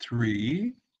 2,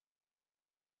 3.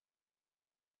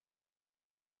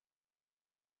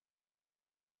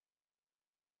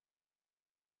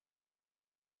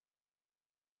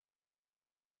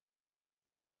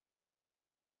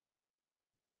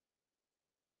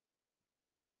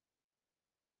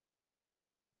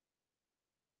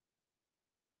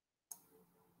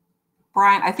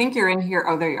 Brian, I think you're in here.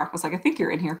 Oh, there you are. I was like, I think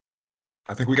you're in here.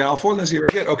 I think we got all four of those here.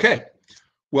 Good. Okay.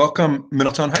 Welcome,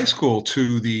 Middletown High School,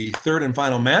 to the third and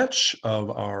final match of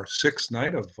our sixth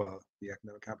night of the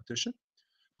academic competition.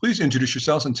 Please introduce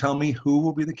yourselves and tell me who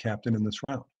will be the captain in this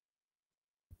round.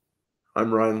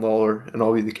 I'm Ryan Lawler, and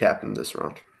I'll be the captain this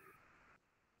round.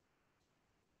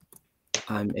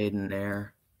 I'm Aiden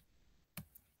Ayer.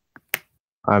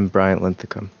 I'm Bryant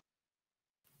Linthicum.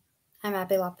 I'm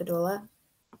Abby Lapadula.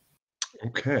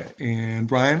 Okay, and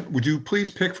Brian, would you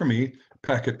please pick for me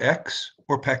packet X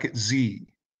or packet Z?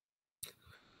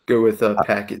 Go with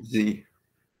packet Z.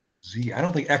 Z. I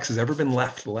don't think X has ever been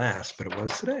left last, but it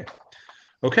was today.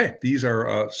 Okay, these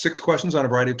are 6 questions on a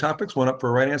variety of topics, 1 up for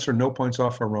a right answer, no points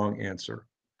off for a wrong answer.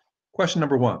 Question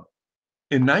number 1.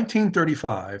 In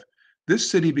 1935, this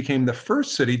city became the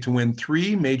first city to win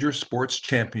 3 major sports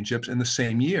championships in the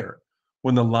same year,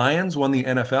 when the Lions won the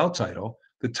NFL title,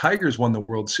 the Tigers won the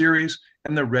World Series,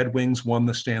 and the Red Wings won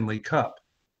the Stanley Cup.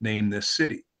 Name this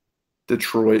city.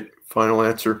 Detroit. Final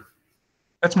answer.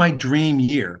 That's my dream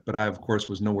year, but I, of course,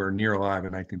 was nowhere near alive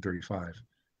in 1935.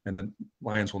 And the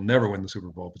Lions will never win the Super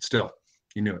Bowl, but still,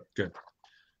 you knew it. Good.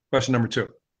 Question number 2.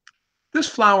 This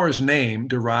flower's name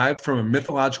derived from a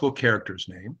mythological character's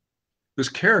name. This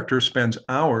character spends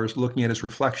hours looking at his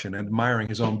reflection and admiring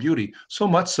his own beauty, so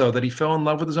much so that he fell in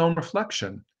love with his own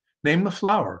reflection. Name the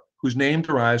flower whose name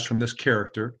derives from this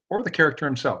character or the character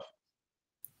himself.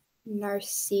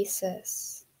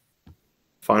 Narcissus.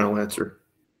 Final answer.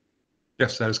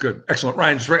 Yes, that is good. Excellent.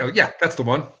 Ryan, just right. Yeah, that's the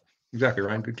one. Exactly,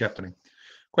 Ryan. Good captaining.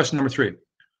 Question number 3.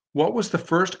 What was the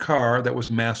first car that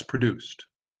was mass produced?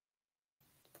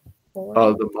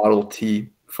 The Model T.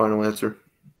 Final answer.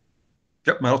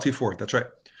 Yep, Model T Ford. That's right.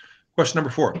 Question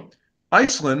number 4.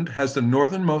 Iceland has the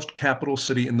northernmost capital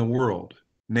city in the world.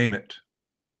 Name it.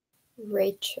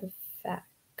 Reykjavik.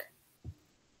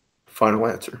 Final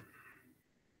answer.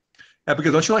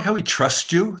 Abigail, don't you like how we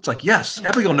trust you? It's like, yes,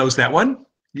 Abigail knows that one.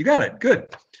 You got it.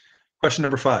 Good. Question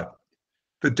number 5.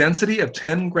 The density of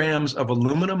 10 grams of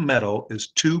aluminum metal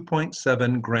is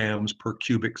 2.7 grams per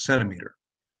cubic centimeter.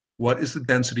 What is the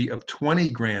density of 20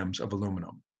 grams of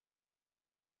aluminum?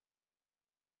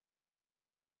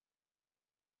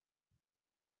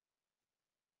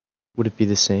 Would it be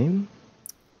the same?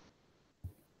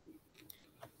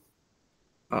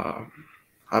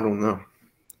 I don't know.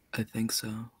 I think so.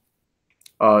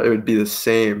 It would be the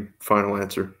same. Final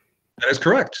answer. That is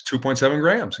correct. 2.7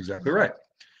 grams. Exactly right.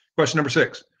 Question number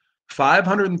 6.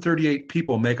 538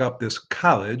 people make up this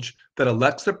college that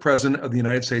elects the president of the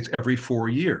United States every 4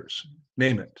 years.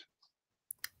 Name it.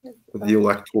 The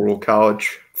Electoral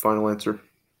College. Final answer.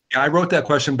 Yeah, I wrote that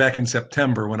question back in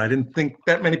September when I didn't think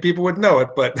that many people would know it,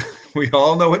 but we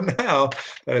all know it now.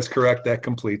 That is correct. That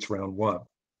completes round 1.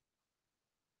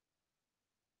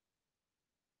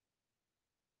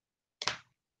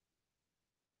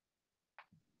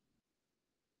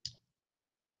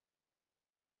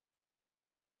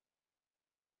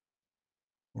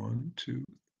 One, two,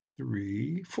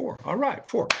 three, 4. All right,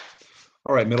 4.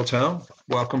 All right, Middletown,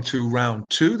 welcome to round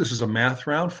 2. This is a math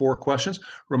round, 4 questions.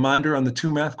 Reminder on the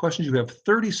 2 math questions, you have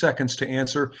 30 seconds to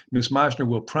answer. Ms. Meisner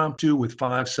will prompt you with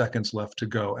 5 seconds left to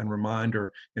go. And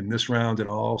reminder, in this round and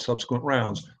all subsequent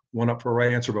rounds, 1 up for a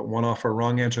right answer, but 1 off for a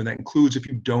wrong answer. And that includes if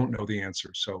you don't know the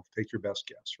answer. So take your best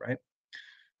guess, right?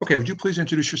 Okay, would you please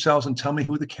introduce yourselves and tell me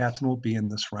who the captain will be in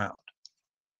this round?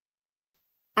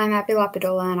 I'm Abby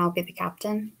Lapadula, and I'll be the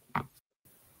captain.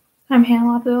 I'm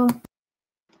Hannah Lapadula.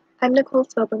 I'm Nicole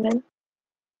Soberman.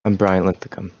 I'm Bryant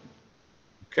Linthicum.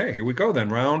 Okay, here we go then.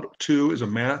 Round 2 is a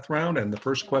math round, and the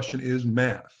first question is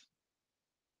math.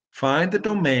 Find the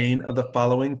domain of the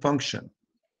following function.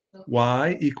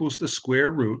 Y equals the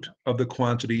square root of the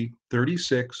quantity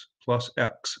 36 plus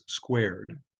x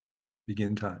squared.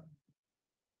 Begin time.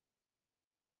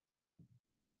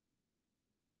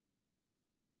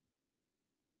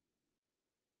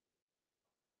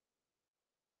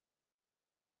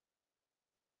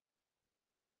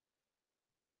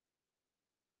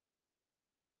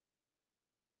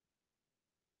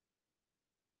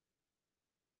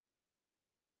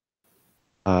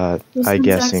 I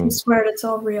guessing. Squared, it's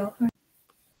all real.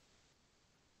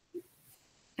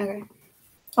 Okay.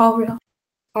 All real.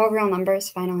 All real numbers.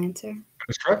 Final answer.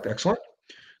 That's correct. Excellent.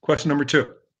 Question number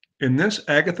 2. In this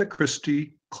Agatha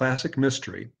Christie classic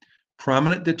mystery,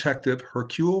 prominent detective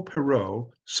Hercule Poirot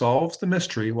solves the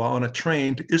mystery while on a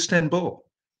train to Istanbul.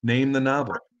 Name the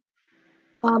novel.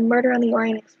 Murder on the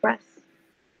Orient Express.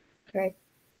 Right.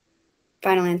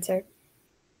 Final answer.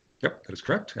 Yep, that is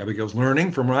correct. Abigail's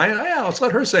learning from Ryan. Oh, yeah, let's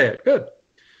let her say it. Good.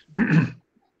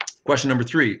 Question number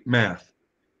 3, math.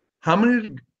 How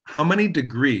How many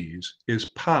degrees is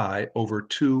pi over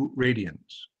 2 radians?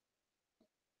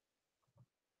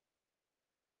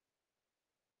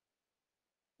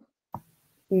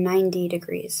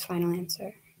 $90. Final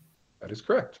answer. That is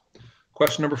correct.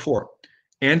 Question number 4.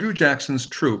 Andrew Jackson's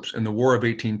troops in the War of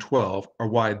 1812 are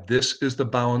why this is the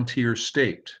volunteer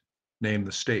state. Name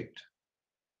the state.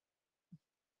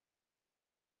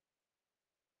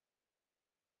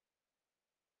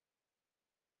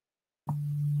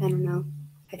 I don't know.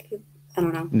 I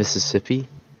don't know. Mississippi.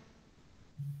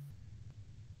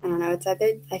 I don't know. I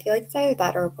feel like it's either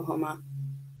that or Oklahoma.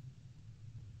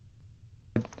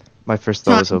 My first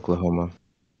thought was Oklahoma.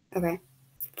 Okay.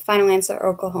 Final answer,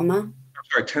 Oklahoma. I'm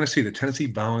sorry, Tennessee. The Tennessee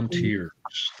Volunteers.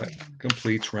 That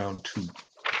completes round 2.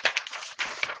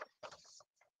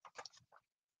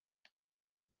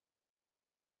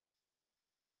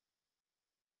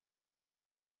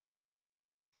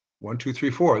 One, two, three,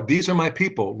 four. These are my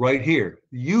people right here.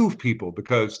 You people,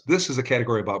 because this is a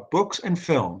category about books and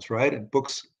films, right? And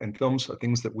books and films are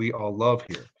things that we all love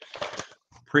here.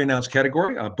 Pre-announced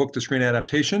category, book to screen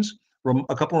adaptations.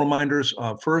 A couple reminders.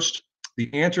 First,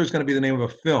 the answer is going to be the name of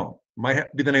a film.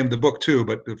 Might be the name of the book too,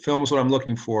 but the film is what I'm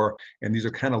looking for. And these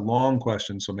are kind of long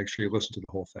questions, so make sure you listen to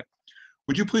the whole thing.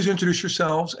 Would you please introduce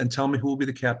yourselves and tell me who will be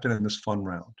the captain in this fun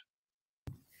round?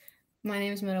 My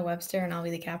name is Meta Webster, and I'll be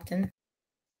the captain.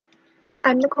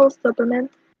 I'm Nicole Silberman.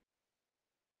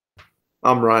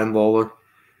 I'm Ryan Lawler.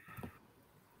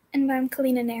 And I'm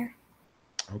Kalina Nair.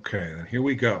 Okay, then here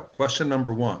we go. Question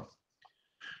number 1.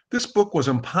 This book was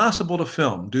impossible to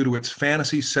film due to its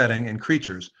fantasy setting and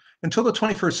creatures until the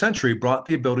 21st century brought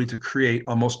the ability to create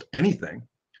almost anything.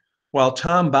 While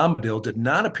Tom Bombadil did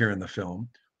not appear in the film,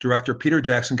 director Peter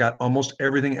Jackson got almost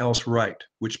everything else right,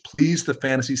 which pleased the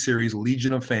fantasy series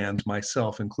legion of fans,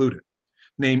 myself included.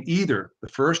 Name either the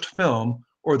first film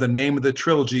or the name of the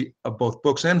trilogy of both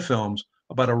books and films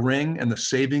about a ring and the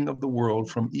saving of the world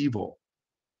from evil.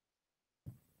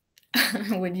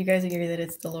 Would you guys agree that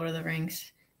it's The Lord of the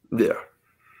Rings? Yeah.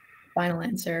 Final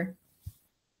answer.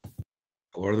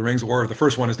 Lord of the Rings, or the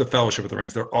first one is The Fellowship of the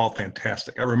Rings. They're all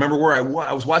fantastic. I remember where I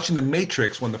was watching The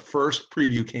Matrix when the first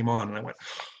preview came on, and I went,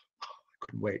 oh, I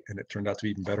couldn't wait, and it turned out to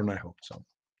be even better than I hoped. So,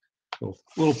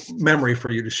 little memory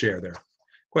for you to share there.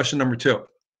 Question number 2.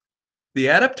 The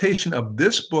adaptation of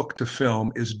this book to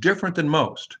film is different than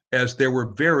most, as there were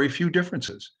very few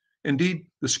differences. Indeed,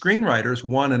 the screenwriters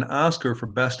won an Oscar for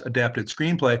Best Adapted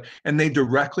Screenplay, and they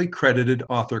directly credited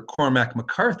author Cormac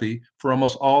McCarthy for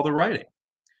almost all the writing.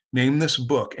 Name this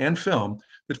book and film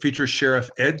that features Sheriff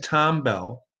Ed Tom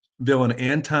Bell, villain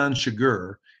Anton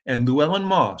Chigurh, and Llewellyn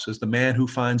Moss as the man who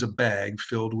finds a bag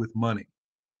filled with money.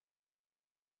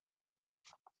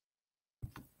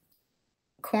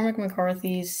 Cormac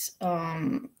McCarthy's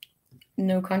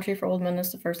No Country for Old Men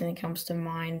is the first thing that comes to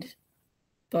mind.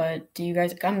 But do you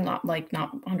guys, I'm not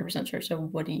 100% sure, so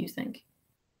what do you think?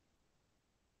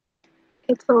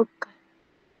 It's No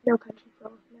Country for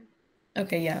Old Men.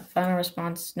 Okay, yeah. Final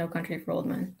response, No Country for Old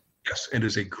Men. Yes, it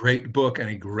is a great book and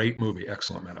a great movie.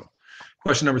 Excellent, Meadow.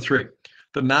 Question number 3.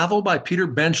 The novel by Peter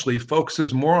Benchley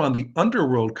focuses more on the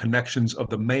underworld connections of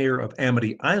the mayor of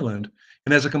Amity Island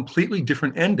and has a completely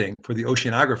different ending for the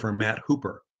oceanographer Matt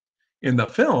Hooper. In the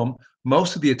film,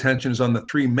 most of the attention is on the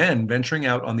 3 men venturing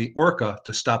out on the Orca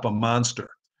to stop a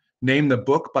monster. Name the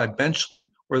book by Benchley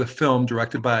or the film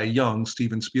directed by a young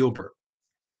Steven Spielberg.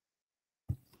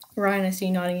 Ryan, I see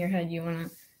you nodding your head. You want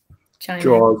to chime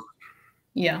Jaws.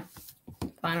 in? Yeah.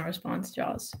 Final response,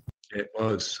 Jaws. It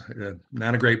was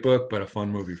not a great book, but a fun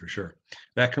movie for sure.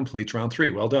 That completes round 3.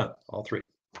 Well done, all 3.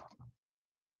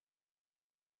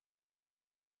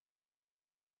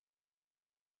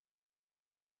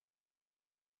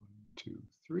 1, 2,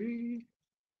 3,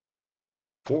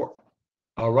 4.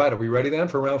 All right, are we ready then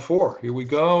for round 4? Here we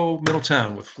go,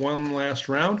 Middletown, with one last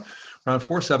round. Round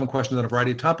 4, 7 questions on a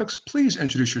variety of topics. Please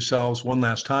introduce yourselves one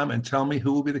last time and tell me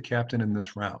who will be the captain in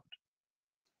this round.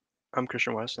 I'm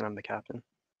Christian West, and I'm the captain.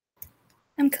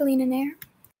 I'm Kalina Nair.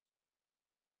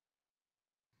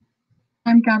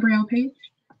 I'm Gabrielle Page.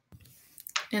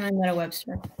 And I'm Meta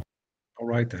Webster. All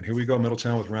right, then. Here we go,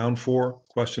 Middletown, with round 4,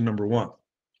 question number 1.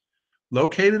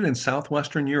 Located in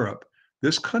southwestern Europe,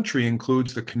 this country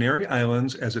includes the Canary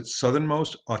Islands as its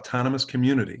southernmost autonomous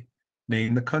community.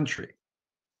 Name the country.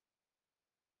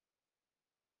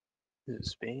 Is it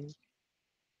Spain?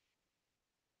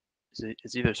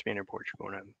 It's either Spain or Portugal,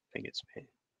 and I think it's Spain.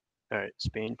 All right,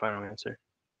 Spain, final answer.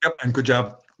 Yep, and good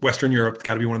job. Western Europe,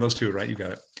 got to be one of those 2, right? You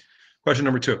got it. Question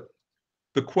number 2.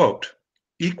 The quote,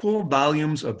 equal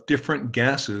volumes of different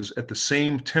gases at the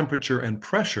same temperature and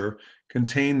pressure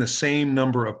contain the same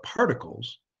number of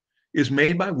particles, is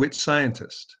made by which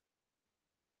scientist?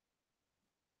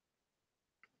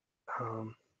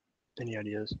 Any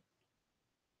ideas?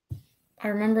 I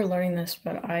remember learning this,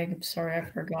 but I'm sorry, I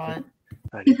forgot.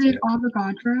 Is it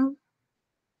Avogadro?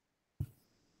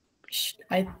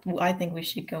 I think we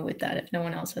should go with that if no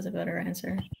one else has a better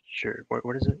answer. Sure.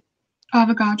 What is it?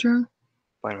 Avogadro.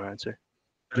 Final answer.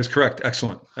 That is correct.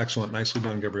 Excellent. Excellent. Nicely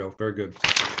done, Gabrielle. Very good.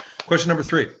 Question number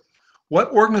 3.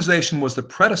 What organization was the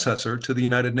predecessor to the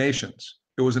United Nations?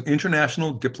 It was an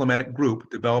international diplomatic group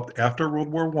developed after World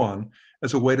War I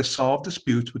as a way to solve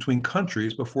disputes between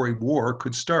countries before a war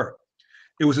could start.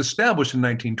 It was established in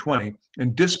 1920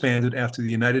 and disbanded after the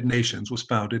United Nations was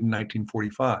founded in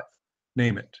 1945.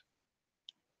 Name it.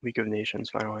 League of Nations.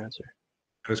 Final answer.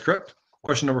 That is correct.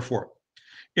 Question number 4.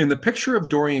 In The Picture of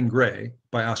Dorian Gray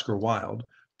by Oscar Wilde,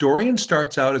 Dorian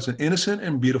starts out as an innocent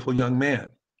and beautiful young man.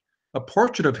 A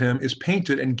portrait of him is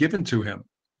painted and given to him.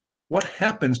 What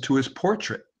happens to his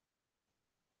portrait?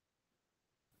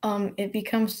 It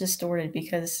becomes distorted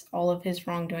because all of his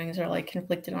wrongdoings are like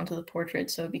conflicted onto the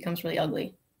portrait, so it becomes really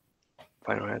ugly.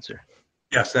 Final answer.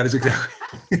 Yes, that is exactly.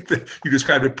 You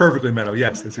described it perfectly, Meadow.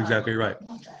 Yes, that's exactly right.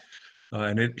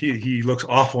 And he looks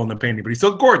awful in the painting, but he's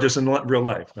still gorgeous in real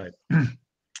life, right?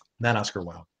 That Oscar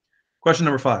Wilde. Question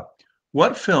number 5.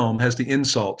 What film has the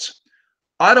insults?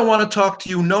 I don't want to talk to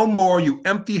you no more, you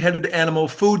empty-headed animal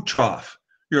food trough.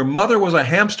 Your mother was a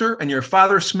hamster and your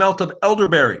father smelt of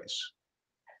elderberries.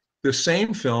 The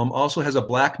same film also has a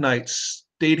black knight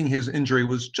stating his injury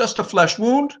was just a flesh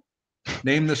wound.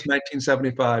 Name this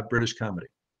 1975 British comedy.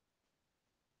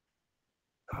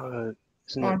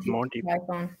 Isn't it Monty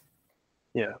Python?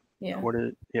 Yeah. Yeah. What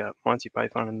is? Yeah, Monty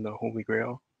Python and the Holy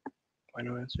Grail.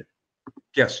 Final answer.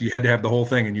 Yes, you had to have the whole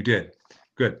thing, and you did.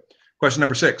 Good. Question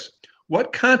number 6.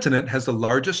 What continent has the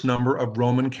largest number of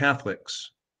Roman Catholics?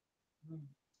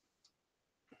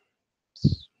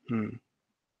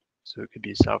 So it could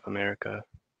be South America,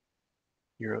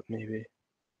 Europe, maybe.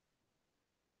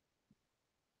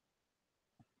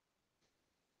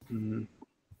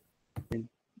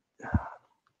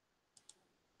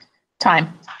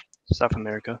 Time. South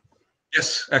America.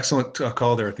 Yes, excellent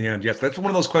call there at the end. Yes, that's one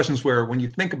of those questions where when you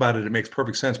think about it, it makes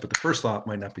perfect sense, but the first thought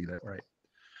might not be that right.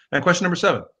 And question number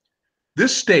 7.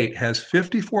 This state has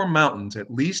 54 mountains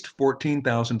at least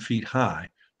 14,000 feet high,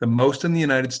 the most in the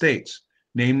United States.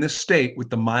 Name this state with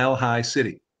the mile-high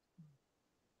city.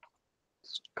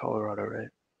 It's Colorado, right?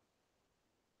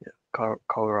 Yeah,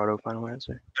 Colorado. Final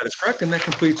answer. That is correct, and that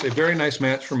completes a very nice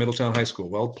match for Middletown High School.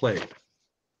 Well played.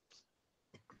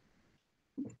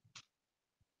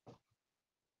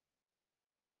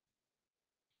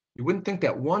 You wouldn't think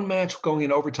that one match going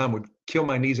in overtime would kill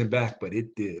my knees and back, but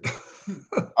it did.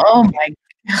 Oh my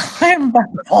God, I'm about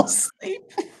to fall asleep.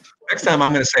 Next time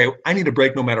I'm going to say, I need a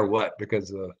break no matter what,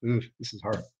 because this is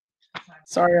hard.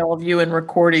 Sorry, all of you in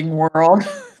recording world.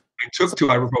 I took 2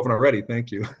 ibuprofen already.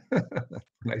 Thank you.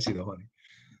 Nicey though, honey.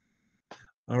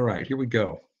 All right, here we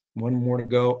go. One more to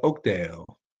go.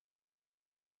 Oakdale.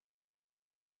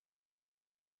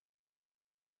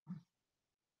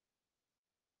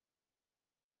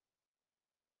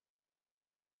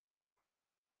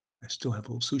 I still have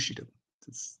a little sushi to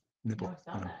nibble.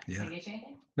 Yeah.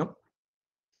 Nope.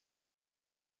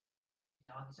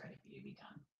 Dog is ready for you to be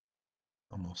done.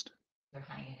 Almost. They're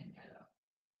hanging in there though.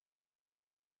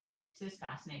 This is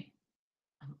fascinating.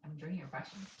 I'm enjoying your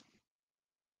questions.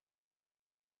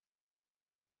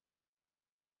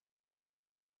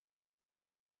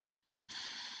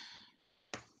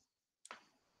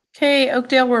 Okay,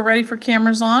 Oakdale, we're ready for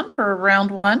cameras on for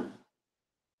round 1.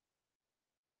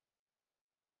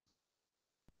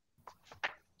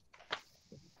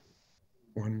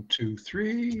 One, two,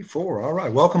 three, 4. All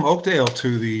right. Welcome, Oakdale,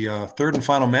 to the third and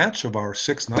final match of our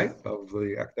 6th night of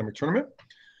the academic tournament.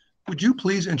 Would you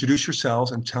please introduce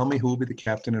yourselves and tell me who will be the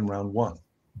captain in round 1?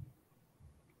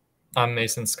 I'm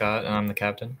Mason Scott, and I'm the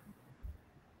captain.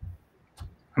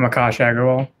 I'm Akash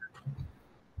Agarwal.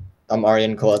 I'm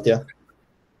Aryan Kalatia.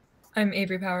 I'm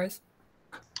Avery Powers.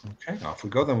 Okay, off we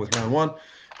go then with round 1.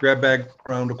 Grab bag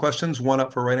round of questions. 1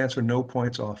 up for right answer, no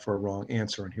points off for a wrong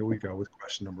answer. And here we go with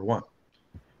question number 1.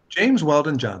 James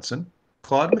Weldon Johnson,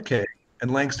 Claude McKay,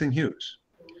 and Langston Hughes.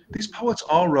 These poets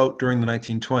all wrote during the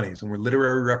 1920s and were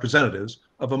literary representatives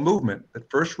of a movement that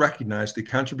first recognized the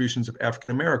contributions of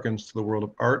African Americans to the world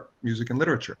of art, music, and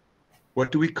literature.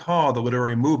 What do we call the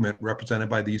literary movement represented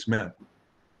by these men?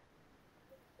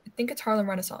 I think it's Harlem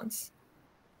Renaissance.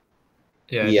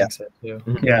 Yeah, I think so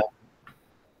too. Yeah.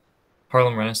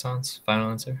 Harlem Renaissance,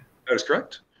 final answer. That is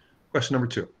correct. Question number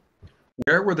 2.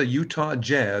 Where were the Utah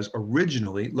Jazz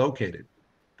originally located?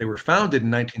 They were founded in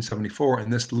 1974 in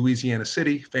this Louisiana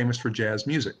city famous for jazz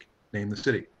music. Name the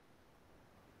city.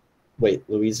 Wait,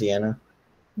 Louisiana?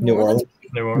 New Orleans.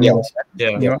 New Orleans.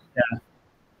 Yeah. Yeah.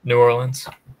 New Orleans.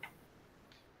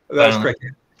 That's Finally. correct.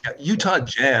 Yeah, Utah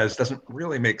Jazz doesn't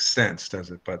really make sense,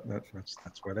 does it? But that's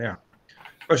where they are.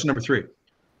 Question number 3.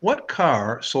 What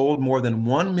car sold more than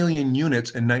 1 million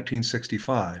units in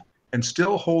 1965 and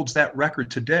still holds that record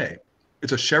today?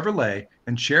 It's a Chevrolet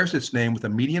and shares its name with a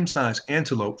medium-sized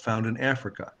antelope found in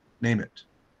Africa. Name it.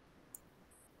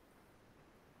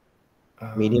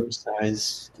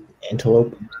 Medium-sized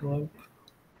antelope.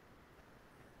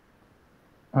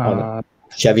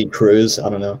 Chevy Cruze. I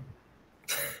don't know.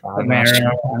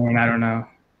 Camaro. I mean, I don't know.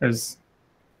 There's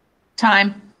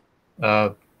time.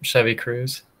 Chevy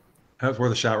Cruze. That's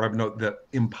worth a shot, right? No, the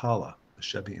Impala, the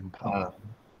Chevy Impala.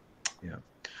 Yeah.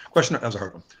 Question. That was a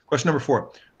hard one. Question number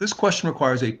 4. This question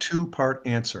requires a 2-part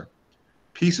answer.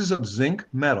 Pieces of zinc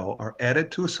metal are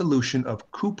added to a solution of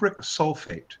cupric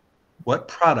sulfate. What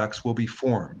products will be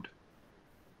formed?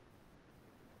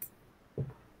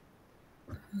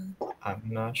 I'm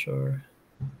not sure.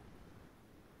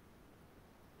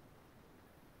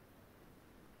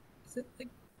 Is it like,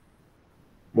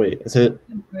 Wait, is it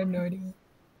I have no idea.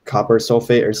 copper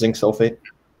sulfate or zinc sulfate?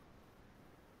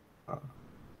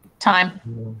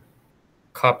 Time.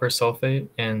 Copper sulfate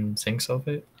and zinc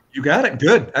sulfate. You got it.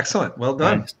 Good. Excellent. Well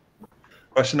done. Nice.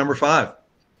 Question number 5.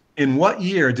 In what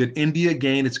year did India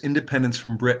gain its independence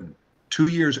from Britain? 2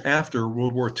 years after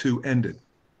World War II ended.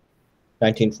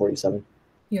 1947.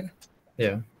 Yeah.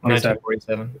 Yeah.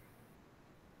 1947.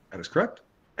 That is correct.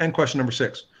 And question number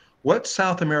 6. What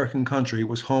South American country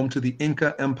was home to the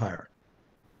Inca Empire?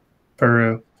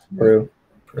 Peru. Peru.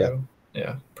 Peru.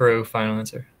 Yeah. Peru. Final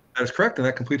answer. That is correct, and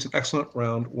that completes an excellent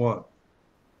round 1.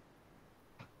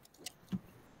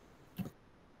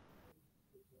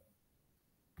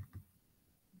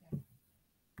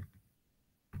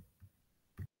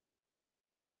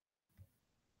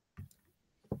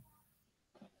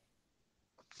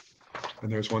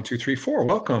 And there's 1, 2, 3, 4.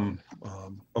 Welcome,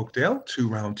 Oakdale, to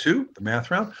round 2, the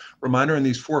math round. Reminder, in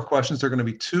these 4 questions, there are going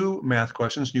to be 2 math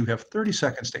questions. You have 30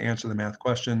 seconds to answer the math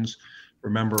questions.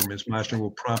 Remember, Ms. Meisner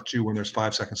will prompt you when there's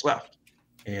 5 seconds left.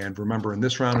 And remember, in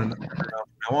this round and from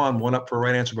now on, 1 up for a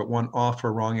right answer, but 1 off for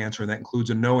a wrong answer, and that includes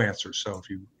a no answer. So if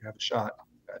you have a shot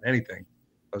at anything,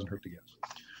 it doesn't hurt to guess.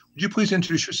 Would you please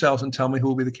introduce yourselves and tell me who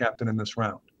will be the captain in this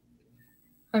round?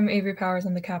 I'm Avery Powers.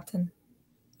 I'm the captain.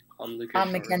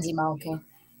 I'm Mackenzie Malka.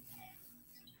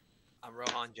 I'm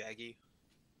Rohan Jaggi.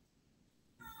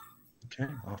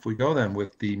 Okay, off we go then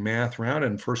with the math round.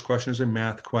 And first question is a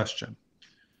math question.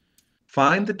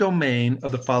 Find the domain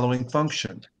of the following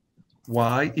function.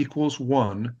 Y equals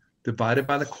 1 divided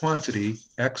by the quantity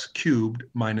x cubed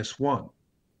minus 1.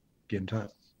 Begin time.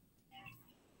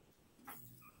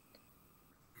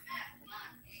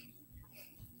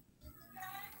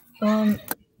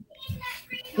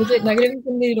 Was it negative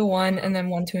infinity to 1 and then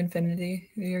 1 to infinity?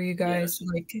 Are you guys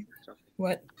like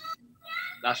what?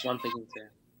 That's what I'm thinking too.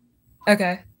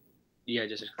 Okay. Yeah,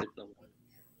 just click the 1.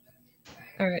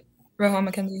 All right. Rohan,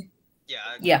 Mackenzie.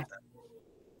 Yeah.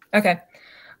 Okay.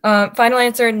 Final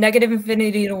answer: negative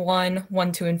infinity to 1,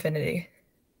 1 to infinity.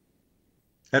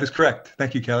 That is correct.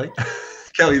 Thank you, Kelly.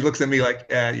 Kelly looks at me like,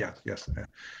 yes. That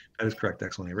is correct.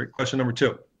 Excellent, Avery. Question number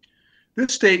 2.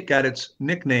 This state got its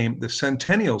nickname the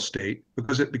Centennial State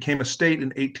because it became a state in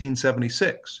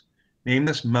 1876. Name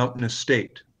this mountainous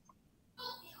state.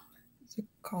 Is it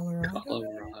Colorado?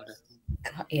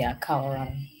 Yeah,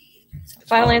 Colorado.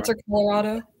 Final answer: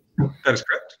 Colorado. That is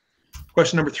correct.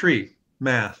 Question number 3,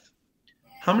 math.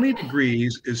 How many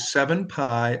degrees is 7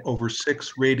 pi over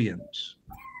 6 radians?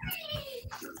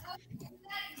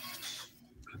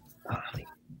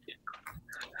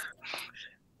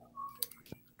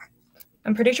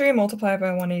 I'm pretty sure you multiply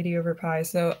by 180 over pi,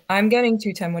 so I'm getting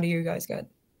 210. What do you guys get?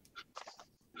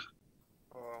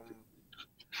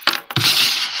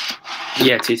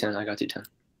 Yeah, 210. I got 210.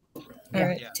 All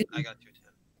right. Yeah, I got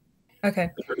 210.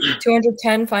 Okay.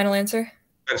 210. Final answer.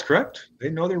 That's correct. They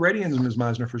know their radians, Ms.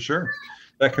 Meisner, for sure.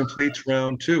 That completes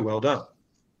round 2. Well done.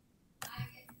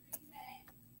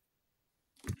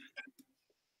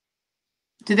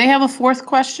 Do they have a 4th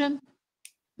question?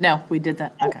 No, we did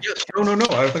that. Okay. Yes. No.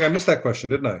 I think I missed that question,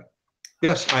 didn't I?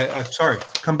 Yes. I'm sorry.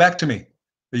 Come back to me.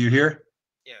 Are you here?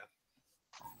 Yeah.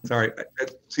 Sorry.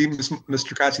 See,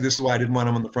 Mr. Kotze, this is why I didn't want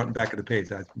him on the front and back of the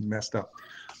page. I messed up.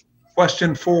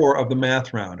 Question 4 of the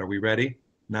math round. Are we ready?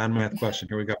 Non-math question.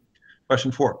 Here we go.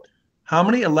 Question 4. How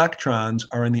many electrons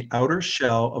are in the outer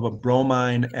shell of a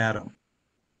bromine atom?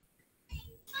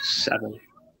 7.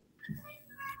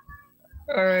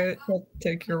 All right. I'll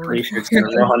take your word. Pretty sure it's going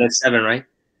to roll on at 7, right?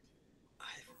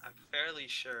 I'm fairly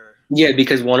sure. Yeah,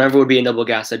 because 1 over would be a double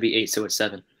gas. That'd be 8, so it's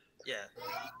 7. Yeah.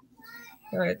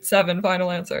 All right, 7, final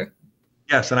answer.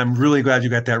 Yes, and I'm really glad you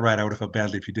got that right. I would have felt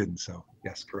badly if you didn't. So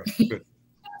yes, correct. Good.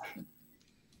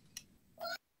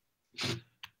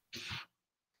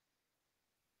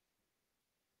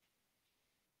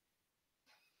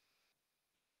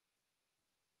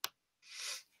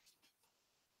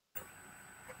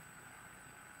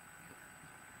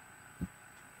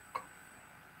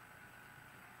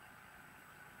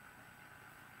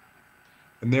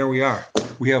 And there we are.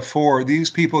 We have 4.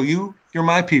 These people, you're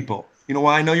my people. You know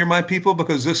why I know you're my people?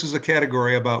 Because this is a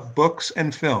category about books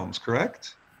and films,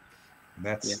 correct? And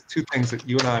that's 2 things that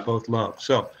you and I both love.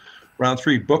 So round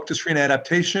 3, book to screen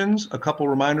adaptations. A couple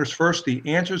reminders. First, the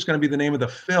answer is going to be the name of the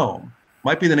film.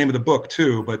 Might be the name of the book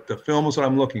too, but the film is what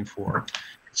I'm looking for.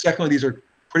 Secondly, these are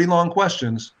pretty long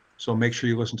questions, so make sure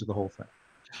you listen to the whole thing.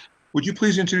 Would you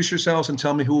please introduce yourselves and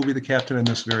tell me who will be the captain in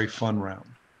this very fun round?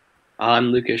 I'm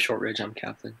Lucas Shortridge. I'm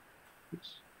captain.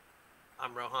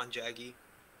 I'm Rohan Jaggi.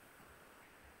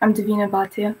 I'm Davina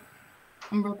Bhatia.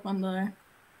 I'm Brooke Wendler.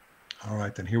 All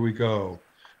right, then here we go.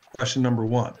 Question number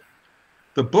 1.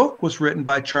 The book was written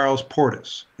by Charles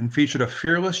Portis and featured a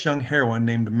fearless young heroine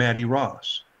named Maddie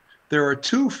Ross. There are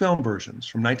 2 film versions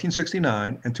from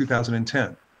 1969 and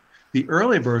 2010. The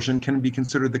early version can be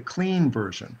considered the clean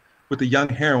version, with the young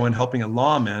heroine helping a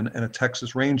lawman and a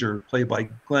Texas Ranger played by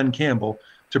Glenn Campbell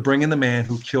to bring in the man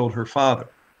who killed her father.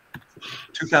 The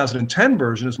 2010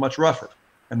 version is much rougher,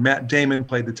 and Matt Damon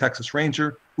played the Texas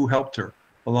Ranger who helped her,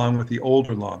 along with the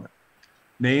older lawman.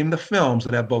 Name the films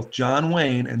that have both John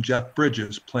Wayne and Jeff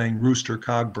Bridges playing Rooster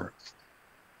Cogburn.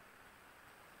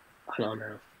 I don't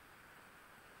know.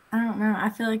 I don't know. I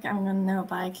feel like I'm gonna know,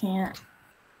 but I can't.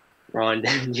 Ron, do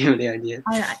you have any idea?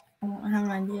 I don't have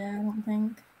an idea. I don't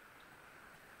think.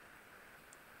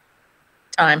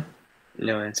 Time.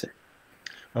 No answer.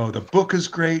 Oh, the book is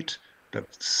great. The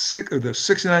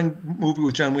 69 movie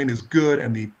with John Wayne is good,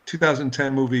 and the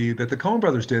 2010 movie that the Coen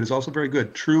brothers did is also very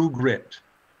good. True Grit.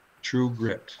 True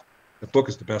Grit. The book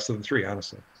is the best of the 3,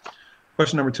 honestly.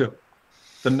 Question number 2.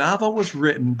 The novel was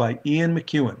written by Ian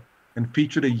McEwan and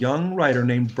featured a young writer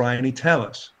named Brian E.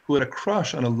 Tallis, who had a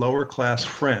crush on a lower-class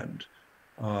friend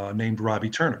named Robbie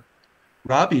Turner.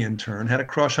 Robbie, in turn, had a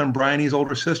crush on Bryony's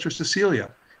older sister,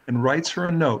 Cecilia, and writes her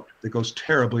a note that goes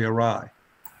terribly awry.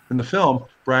 In the film,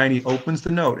 Bryony opens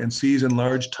the note and sees in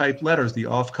large typed letters the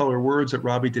off-color words that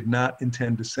Robbie did not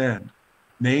intend to send.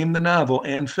 Name the novel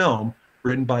and film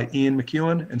written by Ian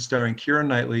McEwan and starring Keira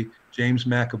Knightley, James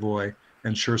McAvoy,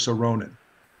 and Saoirse Ronan.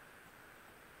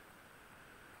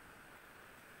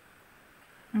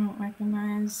 I don't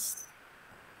recognize.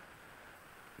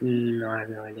 No, I have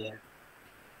no idea.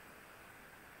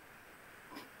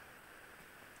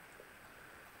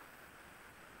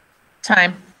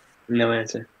 Time. No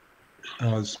answer.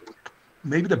 It's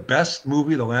maybe the best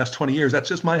movie of the last 20 years. That's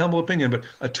just my humble opinion, but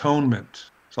Atonement.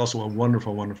 It's also a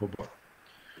wonderful, wonderful book.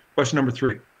 Question number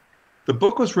 3. The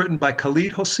book was written by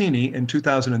Khalid Hosseini in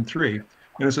 2003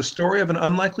 and is a story of an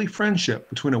unlikely friendship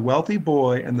between a wealthy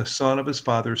boy and the son of his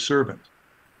father's servant.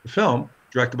 The film,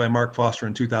 directed by Mark Foster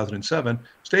in 2007,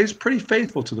 stays pretty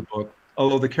faithful to the book,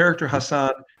 although the character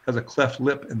Hassan has a cleft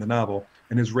lip in the novel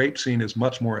and his rape scene is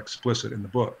much more explicit in the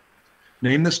book.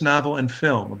 Name this novel and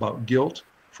film about guilt,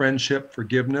 friendship,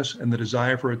 forgiveness, and the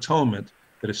desire for atonement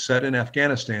that is set in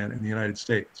Afghanistan in the United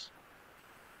States.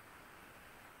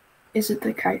 Is it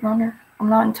The Kite Runner? I'm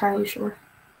not entirely sure.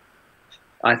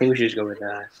 I think we should just go with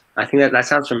that. I think that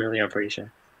sounds familiar, I'm pretty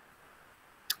sure.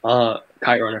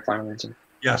 Kite Runner, final answer.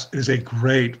 Yes, it is a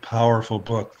great, powerful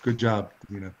book. Good job,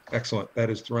 Nina. Excellent.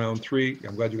 That is round 3.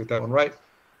 I'm glad you got that one right.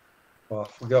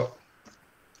 Off we go.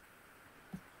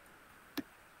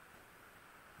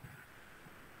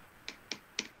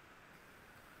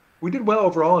 We did well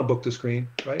overall in book to screen,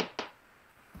 right?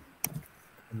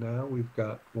 And now we've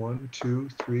got 1, 2,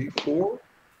 3, 4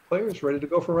 players ready to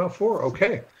go for round 4.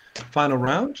 Okay, final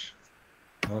round.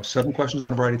 7 questions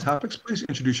on a variety of topics. Please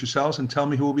introduce yourselves and tell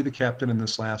me who will be the captain in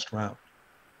this last round.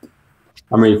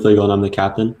 I'm Ray Flegel and I'm the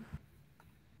captain.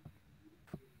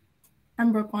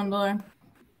 I'm Brooke Wendler.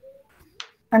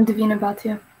 I'm Davina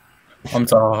Bhatia. I'm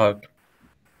Taha.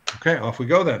 Okay, off we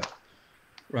go then.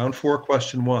 Round 4,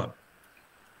 question 1.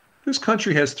 This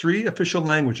country has 3 official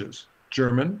languages,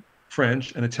 German,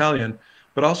 French, and Italian,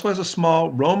 but also has a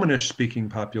small Romanish-speaking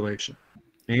population.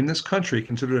 Name this country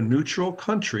considered a neutral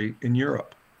country in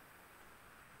Europe.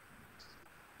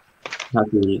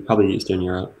 Probably Eastern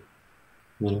Europe.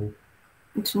 Yeah.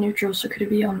 It's neutral, so could it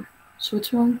be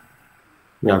Switzerland?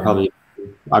 Yeah, probably.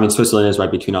 I mean, Switzerland is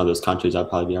right between all those countries. That'd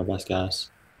probably be our best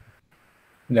guess.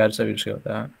 Yeah, I'd say we just go with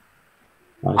that.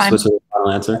 Switzerland,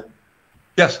 final answer.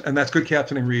 Yes, and that's good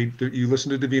captaining, Reed. You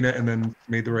listened to Davina and then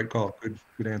made the right call.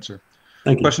 Good answer.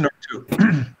 Thank you. Question number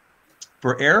 2.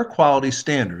 For air quality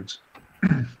standards,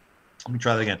 let me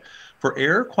try that again. For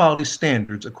air quality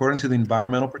standards, according to the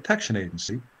Environmental Protection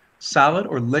Agency, solid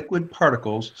or liquid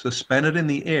particles suspended in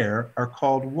the air are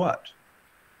called what?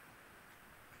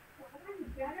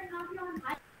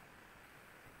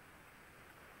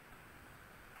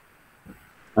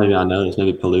 I do not know. There's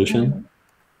maybe pollution.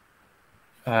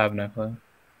 I have no clue.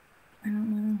 I don't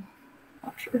know.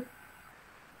 Not sure.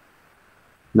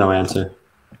 No answer.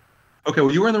 Okay,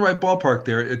 well, you were in the right ballpark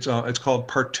there. It's called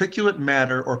particulate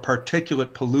matter or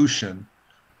particulate pollution,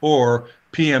 or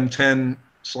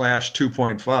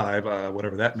PM10/2.5,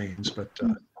 whatever that means. But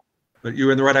you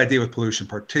were in the right idea with pollution,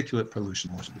 particulate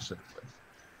pollution more specifically.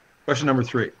 Question number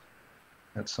 3.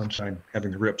 That's Sunshine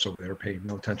having the rips over there, paying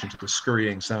no attention to the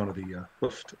scurrying sound of the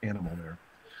hoofed animal there.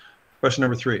 Question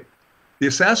number 3. The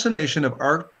assassination of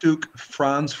Archduke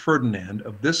Franz Ferdinand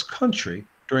of this country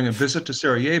during a visit to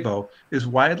Sarajevo is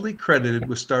widely credited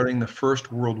with starting the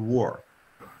First World War.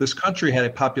 This country had a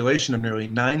population of nearly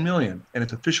 9 million, and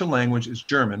its official language is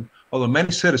German, although many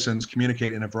citizens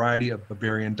communicate in a variety of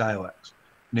Bavarian dialects.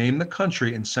 Name the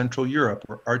country in Central Europe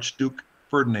where Archduke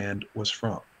Ferdinand was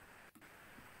from.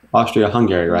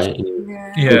 Austria-Hungary, right?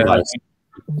 Yeah. Yeah. I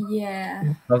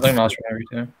was thinking Austria-Hungary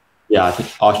too. Yeah, I think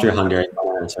Austria-Hungary is my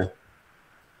answer.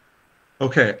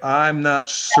 Okay, I'm not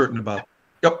certain about.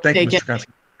 Yep, thank you, Mr. Konsky.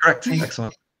 Correct.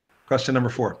 Excellent. Question number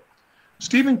 4.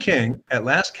 Stephen King, at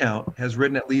last count, has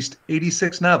written at least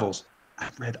 86 novels.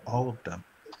 I've read all of them.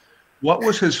 What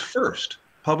was his first,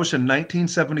 published in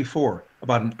 1974,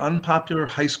 about an unpopular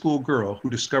high school girl who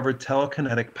discovered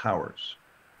telekinetic powers?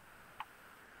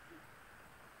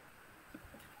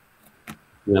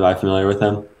 Am I familiar with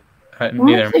him? I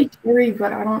want to say Carrie,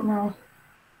 but I don't know.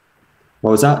 What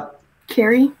was that?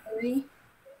 Carrie?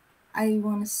 I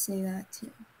want to say that too.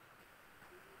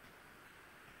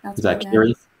 That's Is that my Carrie?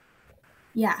 guess.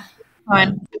 Yeah.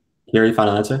 Fine. Carrie,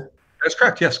 final answer? That's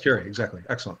correct. Yes, Carrie. Exactly.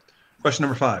 Excellent. Question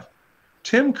number 5.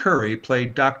 Tim Curry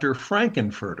played Dr.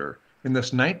 Frankenfurter in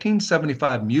this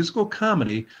 1975 musical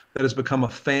comedy that has become a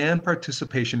fan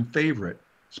participation favorite,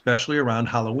 especially around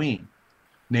Halloween.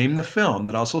 Name the film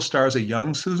that also stars a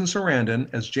young Susan Sarandon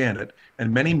as Janet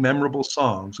and many memorable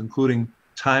songs, including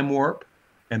Time Warp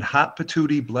and Hot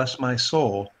Patootie Bless My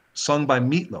Soul, sung by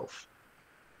Meatloaf.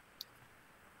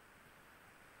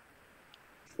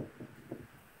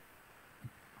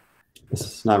 This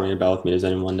is not ringing a bell with me. Does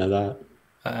anyone know that?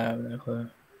 I have no clue.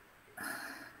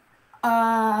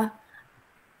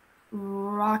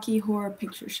 Rocky Horror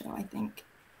Picture Show, I think.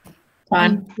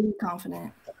 Fine. I'm pretty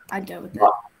confident. I'd go with it.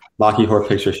 Rocky Horror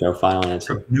Picture Show, final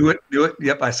answer. Knew it.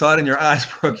 Yep, I saw it in your eyes,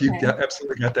 Brooke. You Okay.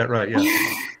 absolutely got that right. Yes.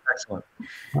 Excellent.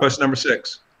 Question number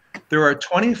 6. There are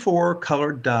 24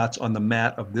 colored dots on the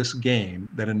mat of this game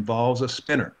that involves a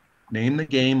spinner. Name the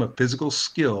game of physical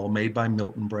skill made by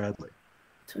Milton Bradley.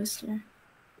 Twister.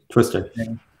 Twister.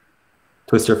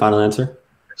 Twister, final answer?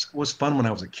 It was fun when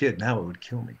I was a kid. Now it would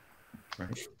kill me.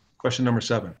 Right. Question number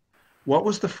 7. What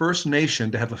was the first nation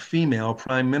to have a female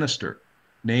prime minister?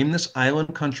 Name this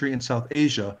island country in South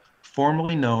Asia,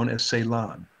 formerly known as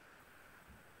Ceylon.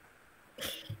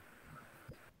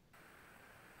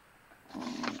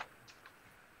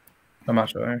 I'm not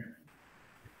sure.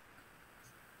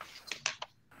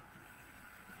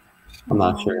 I'm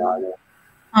not sure either.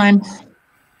 Fine.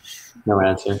 No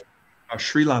answer.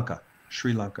 Sri Lanka.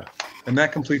 Sri Lanka. And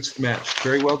that completes the match.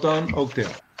 Very well done,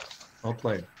 Oakdale. Well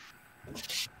played.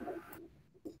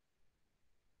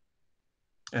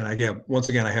 And again, once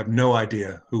again, I have no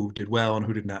idea who did well and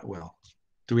who did not well.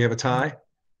 Do we have a tie?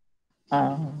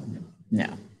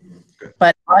 No.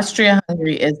 But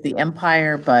Austria-Hungary is the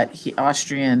empire, but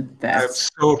Austrian, I that's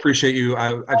so appreciate you.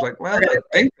 I was like, well, I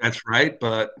think that's right,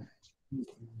 but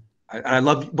I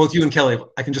love both you and Kelly.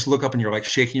 I can just look up and you're like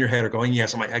shaking your head or going,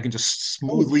 yes. I'm like, I can just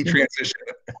smoothly transition.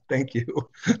 Thank you.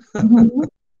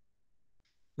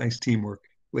 Nice teamwork,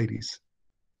 ladies.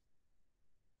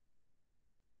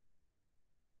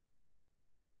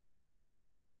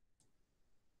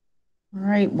 all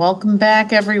right. Welcome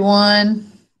back, everyone.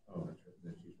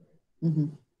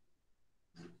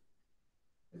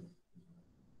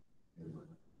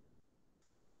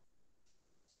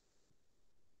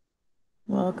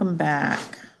 Welcome back.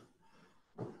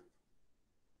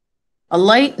 A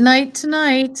late night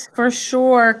tonight, for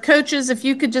sure. Coaches, if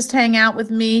you could just hang out with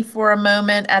me for a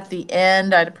moment at the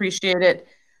end, I'd appreciate it.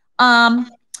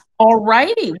 All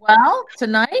righty. Well,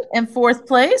 tonight in fourth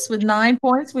place with 9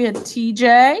 points, we had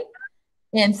TJ.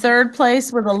 In third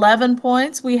place with 11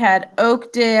 points, we had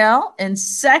Oakdale. In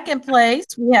second place,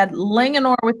 we had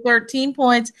Linganore with 13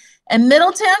 points. And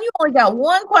Middletown, you only got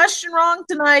one question wrong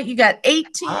tonight. You got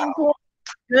 18 points.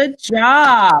 Good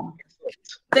job.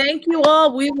 Thank you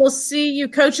all. We will see you.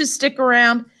 Coaches, stick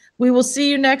around. We will see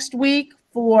you next week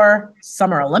for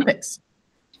Summer Olympics.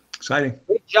 Exciting.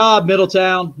 Great job,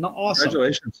 Middletown. Awesome.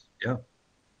 Congratulations. Yeah.